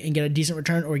money and get a decent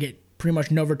return, or get pretty much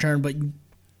no return, but you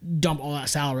dump all that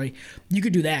salary. You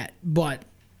could do that, but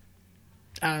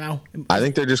I don't know. I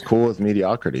think they're just cool with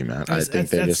mediocrity, man. I think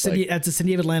they're just that's the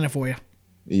city of Atlanta for you.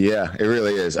 Yeah, it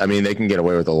really is. I mean, they can get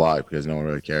away with a lot because no one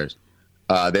really cares.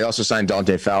 They also signed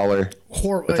Dante Fowler.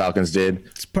 The Falcons did.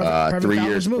 Perfect 3 Falcons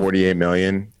years, move. $48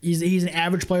 million. He's an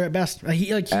average player at best.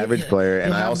 Average player,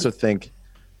 and I also think,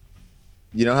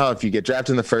 you know how if you get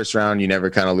drafted in the first round, you never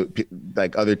kind of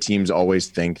like other teams always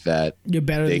think that you're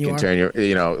better they than can you turn your,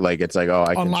 you know, like it's like, oh,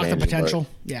 I can unlock the change it, potential.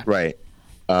 but- Yeah, right.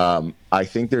 I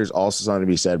think there's also something to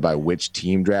be said by which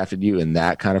team drafted you, and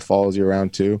that kind of follows you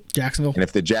around too. Jacksonville. And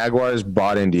if the Jaguars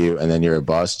bought into you and then you're a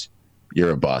bust,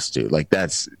 dude. Like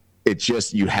it's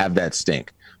just you have that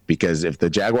stink. Because if the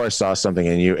Jaguars saw something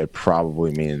in you, it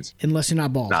probably means unless you're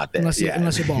not bald. Not that, unless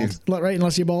you're bald, right?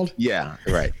 Unless you're bald. Yeah,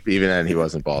 right. Even then, he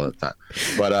wasn't bald at the time.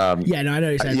 But yeah, no, I know what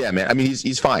you're saying. yeah, man. I mean,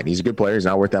 he's fine. He's a good player. He's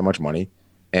not worth that much money,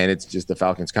 and it's just the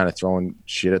Falcons kind of throwing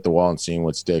shit at the wall and seeing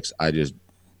what sticks.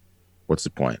 What's the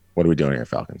point? What are we doing here,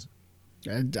 Falcons?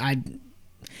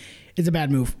 It's a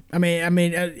bad move. I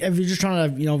mean, if you're just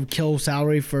trying to kill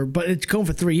salary but it's going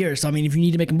for 3 years. So I mean, if you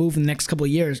need to make a move in the next couple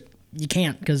of years, you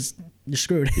can't because you're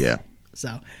screwed. Yeah.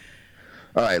 So.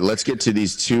 All right, let's get to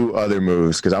these two other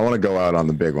moves because I want to go out on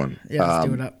the big one. Yeah, let's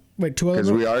do it up. Wait, two other moves?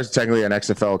 Because we are technically an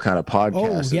XFL kind of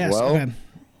podcast as well. Okay.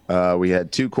 We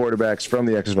had two quarterbacks from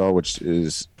the XFL, which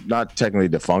is not technically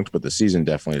defunct, but the season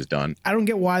definitely is done. I don't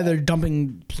get why they're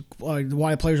dumping,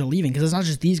 why players are leaving, because it's not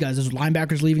just these guys. There's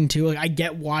linebackers leaving too. Like I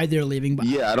get why they're leaving, but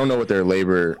yeah, I don't know what their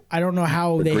labor. I don't know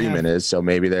how agreement is, so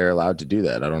maybe they're allowed to do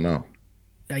that. I don't know.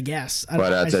 I guess.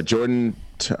 But it's a Jordan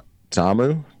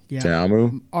Ta'amu. Yeah.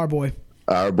 Ta'amu, our boy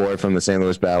from the St.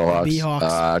 Louis Battlehawks,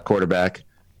 Hawks. Quarterback,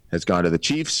 has gone to the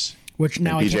Chiefs. Which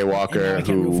now PJ Walker,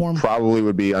 who probably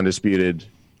would be undisputed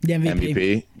the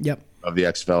MVP. Yep. Of the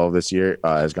XFL this year,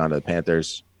 has gone to the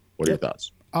Panthers. What are your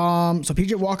thoughts? So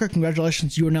PJ Walker,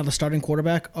 congratulations! You are now the starting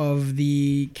quarterback of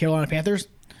the Carolina Panthers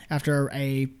after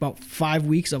about 5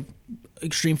 weeks of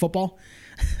extreme football.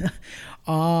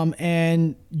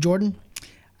 And Jordan,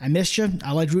 I missed you.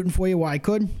 I liked rooting for you while I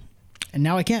could. And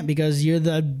now I can't because you're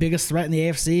the biggest threat in the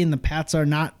AFC and the Pats are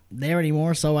not there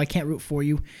anymore, so I can't root for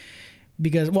you.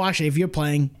 Because, well, actually, if you're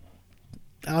playing,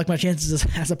 I like my chances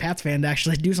as a Pats fan to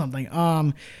actually do something.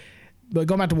 But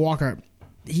going back to Walker,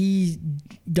 he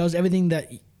does everything that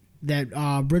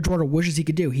Bridgewater wishes he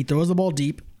could do. He throws the ball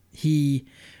deep. He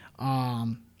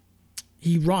runs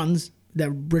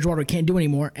that Bridgewater can't do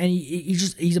anymore, and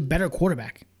he's a better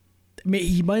quarterback.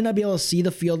 He might not be able to see the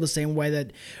field the same way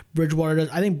that Bridgewater does.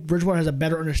 I think Bridgewater has a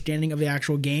better understanding of the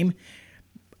actual game.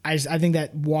 I think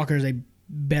that Walker is a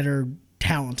better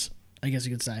talent, I guess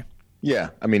you could say. Yeah,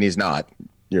 I mean, he's not.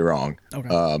 You're wrong.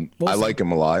 Okay. I like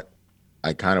him a lot.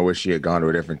 I kind of wish he had gone to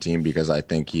a different team because I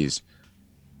think he's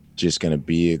just going to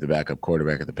be the backup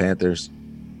quarterback at the Panthers.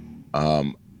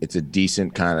 It's a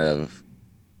decent kind of,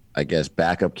 I guess,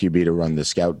 backup QB to run the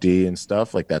scout D and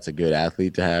stuff. Like, that's a good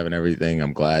athlete to have and everything.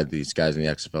 I'm glad these guys in the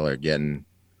XFL are getting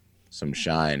some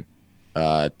shine.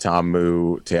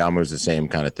 Ta'amu's the same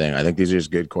kind of thing. I think these are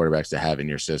just good quarterbacks to have in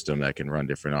your system that can run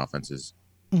different offenses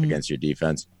against your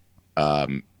defense.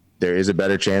 There is a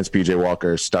better chance PJ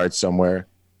Walker starts somewhere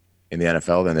in the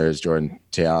NFL than there is Jordan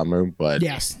Ta'amu, but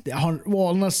yes, well,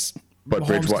 unless but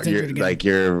Bridgewater,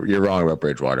 you're wrong about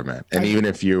Bridgewater, man. And even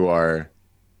if you are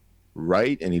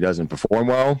right and he doesn't perform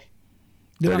well,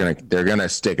 they're gonna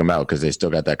stick him out because they still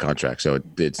got that contract, so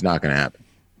it's not gonna happen.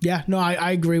 Yeah, no,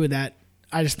 I agree with that.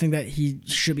 I just think that he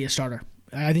should be a starter.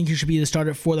 I think he should be the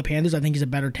starter for the Panthers. I think he's a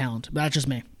better talent, but that's just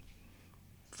me.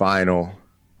 Final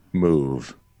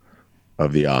move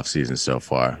of the offseason so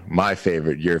far. My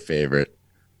favorite, your favorite.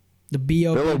 The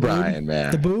Bill O'Brien,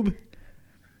 man. The boob.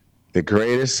 The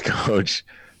greatest coach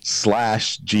 /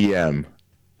 GM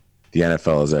the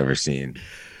NFL has ever seen.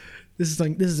 This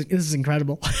is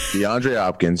incredible. DeAndre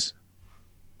Hopkins,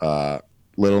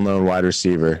 little known wide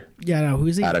receiver. Yeah, no, who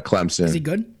is he? Out of Clemson. Is he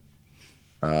good?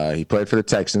 He played for the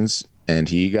Texans, and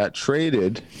he got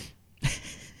traded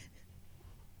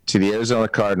to the Arizona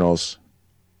Cardinals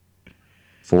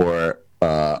for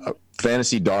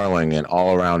fantasy darling and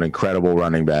all-around incredible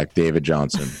running back David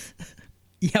Johnson.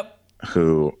 Yep.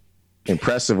 Who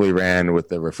impressively ran with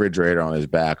the refrigerator on his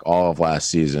back all of last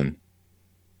season.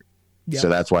 Yep. So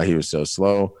that's why he was so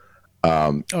slow.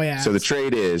 So the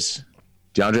trade is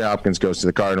DeAndre Hopkins goes to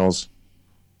the Cardinals,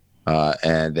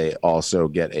 and they also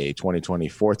get a 2020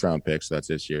 4th-round pick, so that's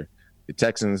this year. The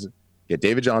Texans get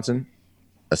David Johnson,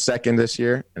 a 2nd this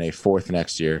year, and a 4th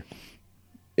next year.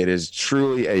 It is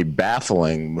truly a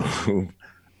baffling move.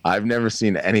 I've never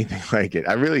seen anything like it.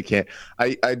 I really can't.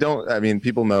 I mean,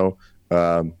 people know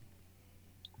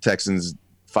Texans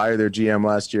fired their GM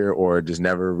last year or just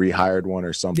never rehired one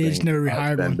or something. They just never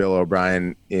rehired one. Bill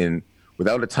O'Brien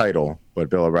without a title, but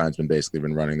Bill O'Brien's basically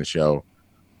been running the show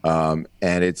And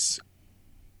it's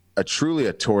truly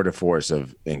a tour de force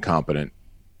of incompetent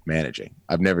managing.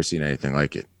 I've never seen anything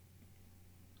like it.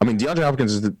 I mean, DeAndre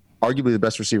Hopkins is arguably the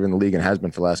best receiver in the league and has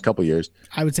been for the last couple of years.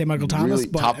 I would say Michael Thomas, really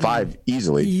but top five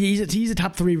easily. He's a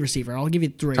top 3 receiver. I'll give you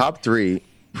 3. Top 3,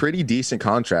 pretty decent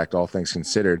contract, all things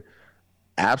considered.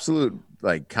 Absolute,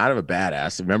 like, kind of a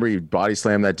badass. Remember, he body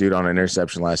slammed that dude on an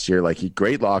interception last year. Like,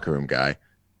 great locker room guy,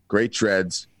 great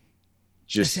dreads,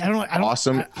 just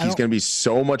awesome. He's going to be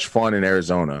so much fun in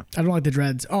Arizona. I don't like the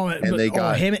dreads. They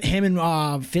got him and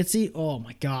Fitzy. Oh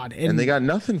my God! And they got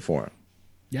nothing for him.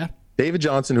 Yeah, David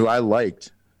Johnson, who I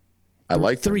liked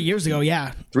 3 years ago.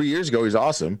 Yeah, 3 years ago, he's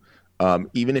awesome.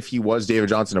 Even if he was David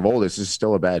Johnson of old, this is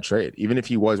still a bad trade. Even if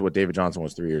he was what David Johnson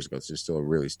was 3 years ago, it's just still a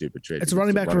really stupid trade. It's a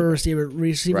running back for a receiver.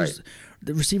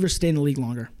 The receivers stay in the league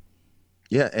longer.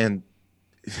 Yeah, and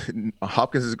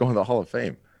Hopkins is going to the Hall of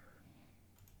Fame.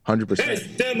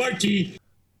 100%.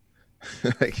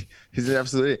 Like, he's an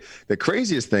absolutely. The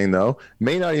craziest thing, though,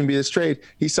 may not even be this trade.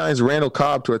 He signs Randall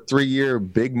Cobb to a 3-year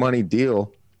big money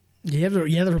deal. You have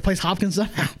to replace Hopkins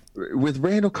somehow. With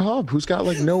Randall Cobb, who's got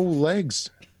like no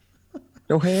legs,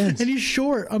 no hands, and he's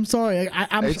short. I'm sorry,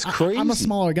 it's crazy. I'm a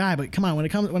smaller guy, but come on, when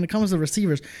it comes to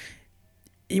receivers,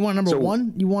 you want number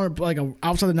one. You want like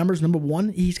outside the numbers, number 1.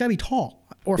 He's got to be tall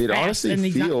or it fast.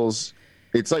 Honestly feels.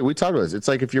 It's like we talked about this. It's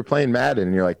like if you're playing Madden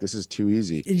and you're like, this is too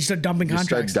easy. And you start dumping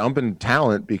contracts. You start dumping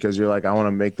talent because you're like, I want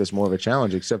to make this more of a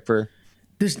challenge. Except for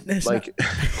like,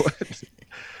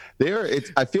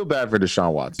 I feel bad for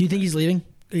Deshaun Watson. Do you think he's leaving?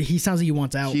 He sounds like he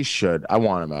wants out. He should. I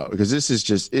want him out because this is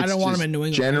just. I don't want him in New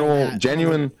England.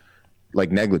 Genuine,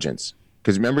 like negligence.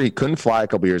 Because remember, he couldn't fly a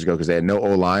couple years ago because they had no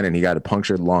O-line and he got a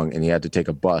punctured lung and he had to take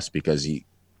a bus because he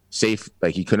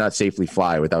could not safely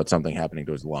fly without something happening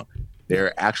to his lung.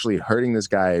 They're actually hurting this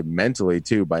guy mentally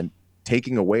too by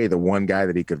taking away the one guy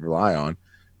that he could rely on.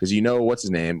 Because what's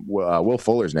his name? Will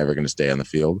Fuller's never going to stay on the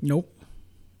field. Nope.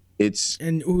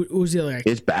 And who's the other guy?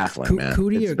 It's baffling, man.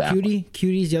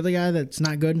 Cuties the other guy that's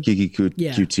not good. Kiki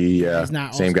QT, yeah. He's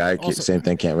not same guy, same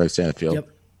thing. Can't really stay on the field.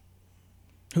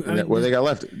 Yep. What they got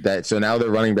left? So now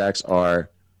their running backs are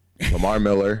Lamar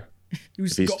Miller.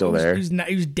 If he's still there.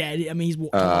 He was dead. I mean, he's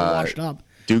washed up.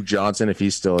 Duke Johnson, if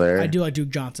he's still there. I do like Duke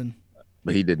Johnson.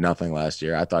 But he did nothing last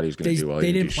year. I thought he was going to do well.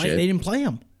 They didn't play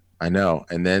him. I know.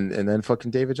 And then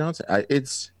fucking David Johnson.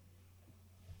 It's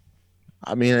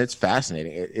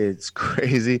fascinating. It's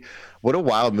crazy. What a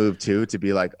wild move too, to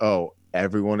be like, oh,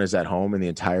 everyone is at home in the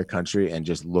entire country and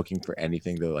just looking for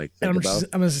anything to like think about.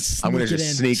 I'm gonna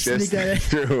just sneak this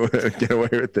through and get away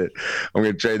with it. I'm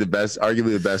gonna trade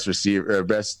arguably the best receiver or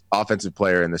best offensive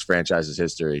player in this franchise's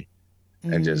history,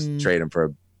 and just trade him for a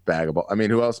bag of ball. I mean,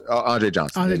 who else? Andre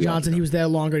Johnson. Andre Johnson. He was there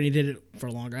longer and he did it for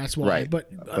longer. That's why. Right. But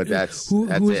that's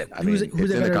it. I mean, it's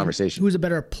in the conversation. Who's a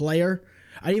better player?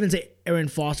 I'd even say Aaron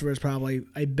Foster is probably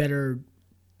a better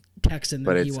Texan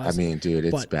than he was. I mean, dude,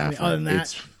 it's baffling. Other than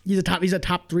that, he's a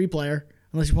top 3 player,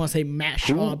 unless you want to say Matt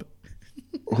Schaub.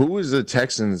 Who is the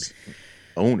Texans'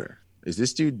 owner? Is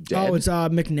this dude dead? Oh, it's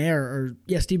McNair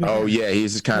Steve McNair. Oh yeah,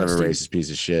 he's just kind of a racist piece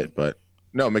of shit. But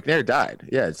no, McNair died.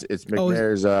 Yeah, it's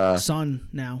McNair's son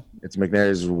now. It's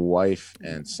McNair's wife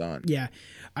and son. Yeah,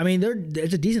 I mean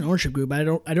it's a decent ownership group. I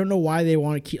don't know why they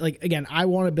want to keep again. I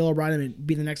wanted Bill O'Brien to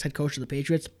be the next head coach of the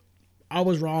Patriots. I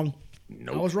was wrong.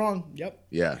 Nope. I was wrong. Yep.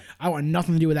 Yeah. I want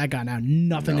nothing to do with that guy now.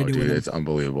 Nothing to do with it. It's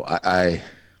unbelievable.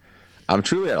 I'm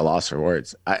truly at a loss for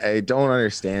words. I don't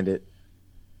understand it.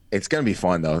 It's gonna be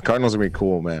fun though. The Cardinals are gonna be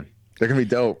cool, man. They're gonna be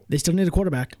dope. They still need a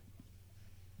quarterback.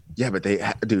 Yeah, but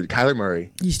Kyler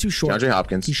Murray. He's too short. DeAndre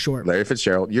Hopkins. He's short. Larry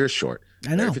Fitzgerald. You're short.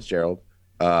 I know. Larry Fitzgerald.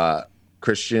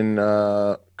 Christian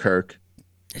Kirk.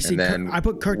 And then I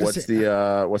put Kirk. What's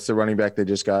the running back they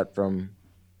just got from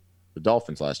the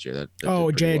Dolphins last year?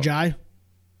 Jay Ajayi.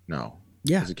 No.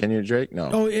 Yeah. Was it Kenyon Drake? No.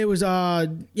 Oh, it was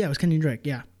it was Kenyon Drake.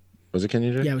 Yeah. Was it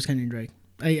Kenyon Drake? Yeah, it was Kenyon Drake.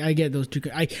 I get those two.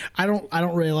 I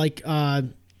don't really like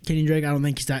Kenyon Drake. I don't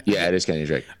think he's that. Yeah, it is Kenyon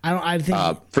Drake. I think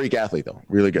freak athlete though,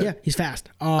 really good. Yeah, he's fast.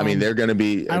 I mean, they're going to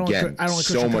be I don't like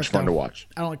so much fun to watch.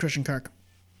 I don't like Christian Kirk.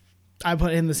 I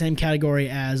put him in the same category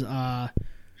as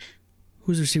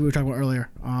who's the receiver we were talking about earlier?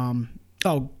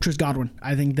 Chris Godwin.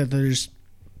 I think that they're just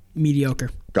mediocre.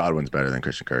 Godwin's better than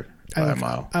Christian Kirk by a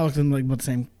mile. I looked at them like about the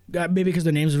same. Maybe because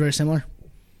their names are very similar.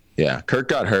 Yeah, Kirk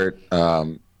got hurt.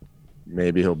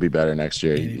 Maybe he'll be better next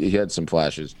year. He had some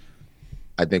flashes.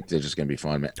 I think they're just going to be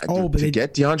fun, man. But to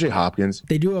get DeAndre Hopkins.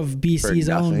 They do have BC's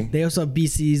own. They also have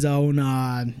BC's own.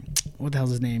 What the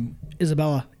hell's his name?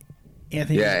 Isabella.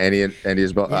 Anthony. Yeah, Andy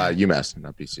Isabella. UMass,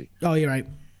 not BC. Oh, you're right.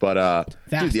 But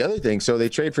dude, the other thing. So they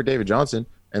trade for David Johnson,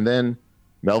 and then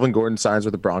Melvin Gordon signs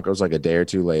with the Broncos like a day or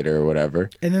two later or whatever.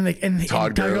 And then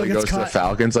Todd Gurley goes to the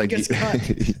Falcons. Like you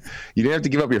didn't have to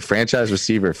give up your franchise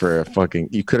receiver for a fucking.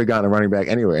 You could have gotten a running back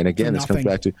anywhere. And again, this comes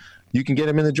back to you can get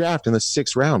him in the draft in the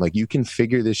 6th round. Like you can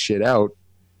figure this shit out.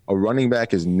 A running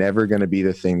back is never going to be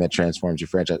the thing that transforms your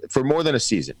franchise for more than a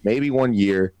season. Maybe 1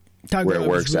 year Todd where Gurley it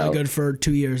works was really out. Good for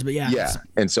 2 years, but yeah.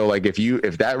 And so like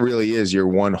if that really is your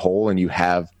one hole and you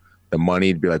have the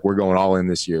money to be like, we're going all in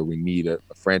this year. We need a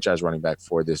franchise running back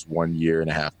for this 1.5 year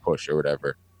push or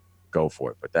whatever. Go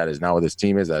for it. But that is not what this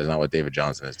team is. That is not what David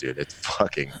Johnson is, dude. It's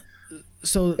fucking.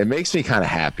 So it makes me kind of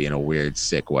happy in a weird,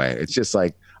 sick way. It's just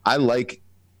like I like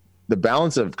the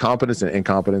balance of competence and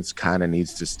incompetence. Kind of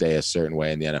needs to stay a certain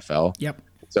way in the NFL. Yep.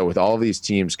 So with all of these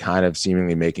teams kind of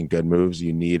seemingly making good moves,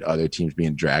 you need other teams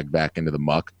being dragged back into the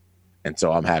muck. And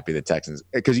so I'm happy the Texans,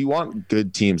 because you want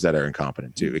good teams that are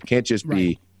incompetent too. It can't just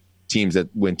be teams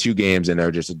that win 2 games and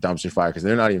they're just a dumpster fire because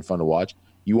they're not even fun to watch.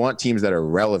 You want teams that are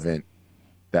relevant,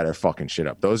 that are fucking shit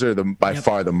up. Those are by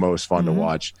far the most fun to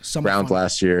watch. Browns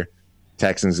last year,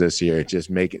 Texans this year, just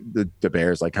make it, the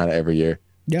Bears like kind of every year.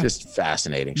 Yeah. Just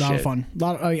fascinating shit. A lot of fun.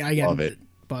 I love it.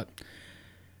 But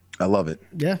I love it.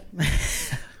 Yeah.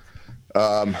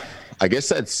 I guess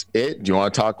that's it. Do you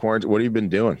want to talk quarantine? What have you been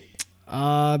doing?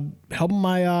 Helping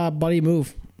my buddy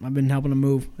move. I've been helping him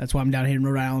move. That's why I'm down here in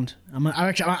Rhode Island. I'm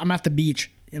at the beach.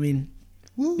 I mean,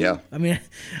 woo. Yeah. I mean,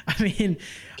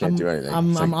 can't do anything.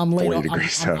 I'm laid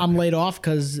off. I'm laid off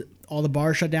because all the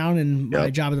bars shut down, and my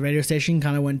job at the radio station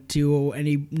kind of went to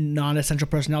any non-essential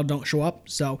personnel don't show up.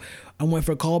 So I went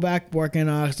for a callback, working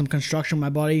some construction.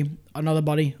 My buddy, another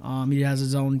buddy, he has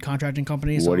his own contracting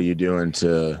company. So. What are you doing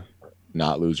to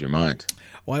not lose your mind?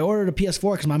 Well, I ordered a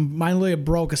PS4 because my mind literally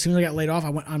broke. As soon as I got laid off, I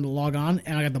went on to log on,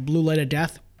 and I got the blue light of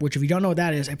death, which if you don't know what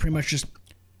that is, it pretty much just,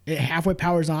 it halfway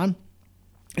powers on,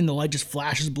 and the light just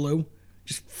flashes blue.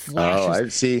 Just flashes. Oh, I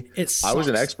see. I was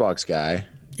an Xbox guy.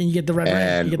 And you get the red ring.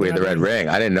 And we had the red ring.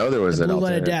 I didn't know there was an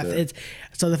alternative. Blue light of death.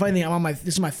 So the funny thing,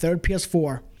 this is my 3rd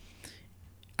PS4.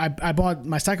 I bought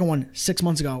my 2nd one 6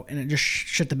 months ago, and it just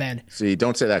shit the bed. See,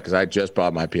 don't say that because I just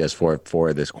bought my PS4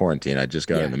 for this quarantine. I just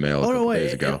got it in the mail a couple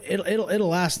days ago. It'll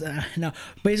last. No,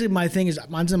 basically my thing is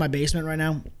mine's in my basement right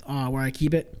now, where I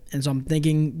keep it, and so I'm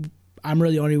thinking I'm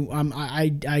really only we would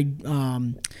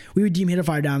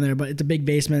dehumidify down there, but it's a big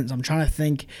basement, so I'm trying to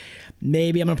think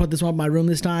maybe I'm gonna put this one in my room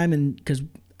this time, and because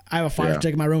I have a fire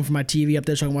stick in my room for my TV up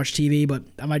there so I can watch TV, but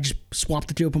I might just swap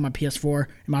the two, put my PS4 in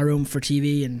my room for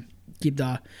TV, and keep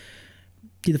the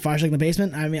fire stick in the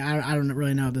basement. I mean, I don't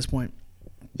really know at this point.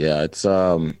 Yeah, it's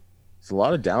a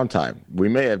lot of downtime. We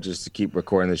may have just to keep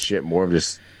recording this shit more of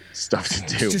just stuff to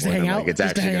do. Just to hang out. Like it's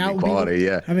actually gonna be quality.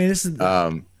 Yeah. I mean, this is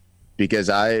because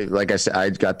like I said, I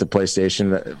got the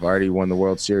PlayStation. I've already won the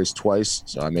World Series twice,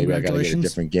 so maybe I got to get a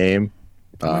different game.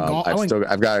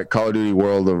 I've got Call of Duty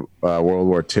World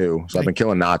War II, so I've been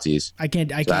killing Nazis.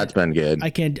 That's been good.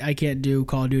 I can't do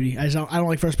Call of Duty. I don't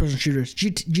like first person shooters.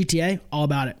 GTA, all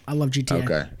about it. I love GTA.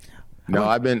 Okay. No,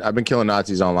 I've been killing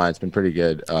Nazis online. It's been pretty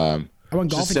good. I went golfing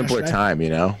just a simpler yesterday. time,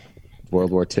 you know. World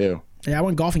War II. Yeah, I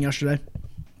went golfing yesterday.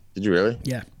 Did you really?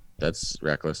 Yeah. That's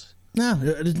reckless. No,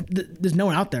 there's no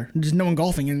one out there. There's no one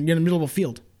golfing, and you're in the middle of a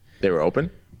field. They were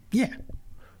open? Yeah.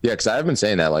 Yeah, because I've been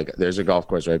saying that. Like, there's a golf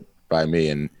course right by me,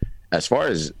 and as far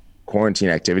as quarantine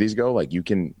activities go, like you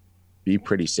can be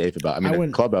pretty safe about. I mean,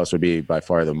 the clubhouse would be by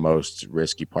far the most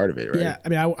risky part of it, right? Yeah, I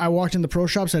mean, I walked in the pro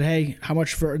shop, said, "Hey, how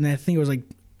much for?" And I think it was like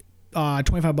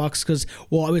 $25 because it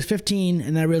was 15,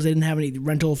 and then I realized they didn't have any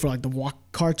rental for like the walk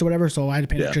carts or whatever, so I had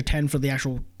to pay an extra 10 for the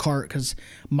actual cart because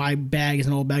my bag is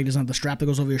an old bag, doesn't have the strap that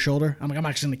goes over your shoulder. I'm like, I'm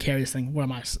actually gonna carry this thing. What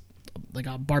am I, like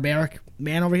a barbaric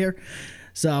man over here?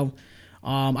 So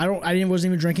I wasn't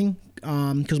even drinking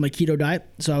because my keto diet,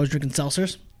 so I was drinking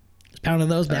seltzers, pounding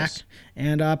those back,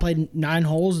 and I played 9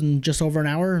 holes in just over an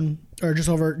hour, or just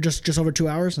over 2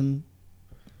 hours, and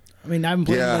I mean I haven't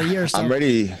played in a year. So. I'm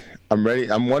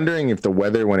ready. I'm wondering if the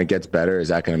weather, when it gets better, is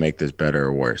that going to make this better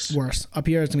or worse? Worse. Up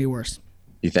here, it's going to be worse.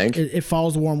 You think? It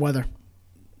follows the warm weather.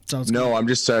 So no, I'm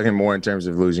just talking more in terms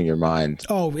of losing your mind.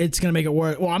 Oh, it's going to make it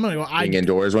worse. Well, I'm going to go. Being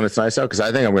indoors when it's nice out, because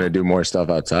I think I'm going to do more stuff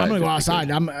outside. I'm going to go outside.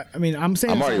 I'm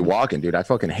saying I'm already walking, dude. I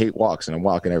fucking hate walks, and I'm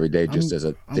walking every day just as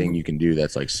a thing you can do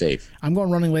that's like safe. I'm going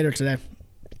running later today.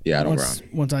 Yeah, I don't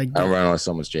run. I don't run unless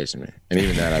someone's chasing me, and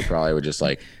even then, I probably would just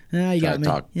like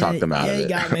talk them out of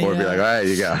it, or be like, "All right,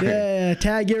 you got me." Yeah,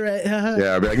 tag, you're right.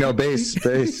 Yeah, I'd be like, "No, base."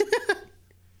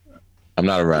 I'm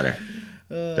not a runner.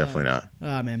 Definitely not.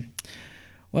 Oh man.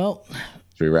 Well,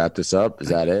 should we wrap this up? Is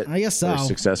that it? I guess so.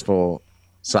 Successful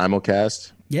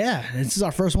simulcast. Yeah, this is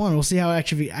our first one. We'll see how it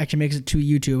actually makes it to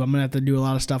YouTube. I'm gonna have to do a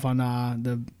lot of stuff on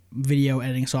the video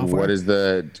editing software. What is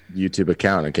the YouTube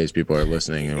account in case people are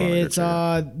listening? And wanna go It's check it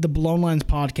out? the Blown Lines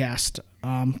podcast.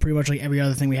 Pretty much like every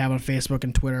other thing we have on Facebook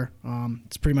and Twitter.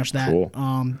 It's pretty much that. Cool.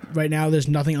 Right now there's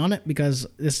nothing on it because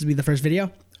this will be the first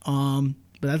video.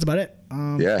 But that's about it.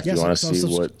 If you want to see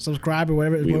what subscribe or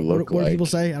whatever. we What look do like. people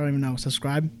say? I don't even know.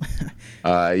 Subscribe.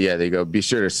 yeah, there you go. Be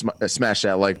sure to smash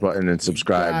that like button and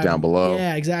subscribe down below.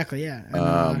 Yeah, exactly. Yeah.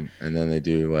 And, And then they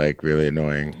do like really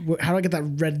annoying. how do I get that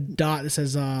red dot that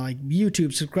says like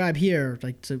YouTube? Subscribe here.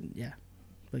 Like so. Yeah.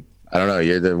 I don't know.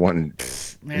 You're the one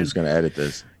Man. who's going to edit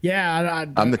this. Yeah.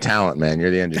 I'm the talent, man.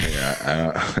 You're the engineer.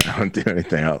 I don't do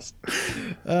anything else.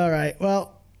 All right.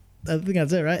 Well, I think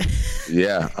that's it, right?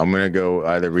 Yeah, I'm going to go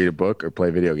either read a book or play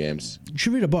video games. You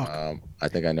should read a book. I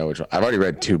think I know which one. I've already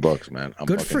read 2 books, man. I'm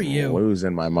Good for fucking you.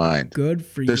 losing my mind. Good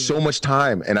for you. There's so much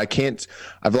time, and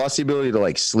I've lost the ability to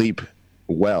like sleep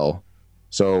well.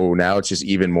 So now it's just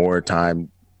even more time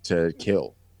to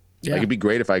kill. Yeah. Like, it'd be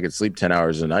great if I could sleep 10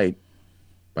 hours a night,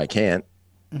 but I can't.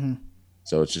 Mm-hmm.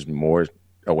 So it's just more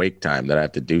awake time that I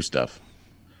have to do stuff.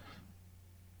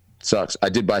 Sucks. I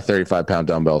did buy 35-pound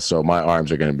dumbbells, so my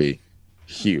arms are going to be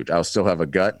huge. I'll still have a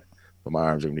gut, but my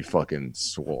arms are going to be fucking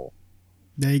swole.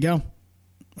 There you go.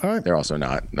 All right. They're also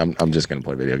not. I'm just going to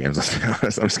play video games. Let's be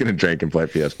honest. I'm just going to drink and play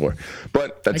PS4.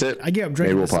 But that's it. I give up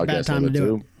drinking. Maybe It's a bad time to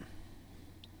do it.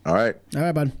 All right. All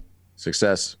right, bud.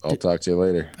 Success. I'll talk to you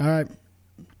later. All right.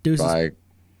 Deuces. Bye,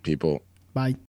 people. Bye.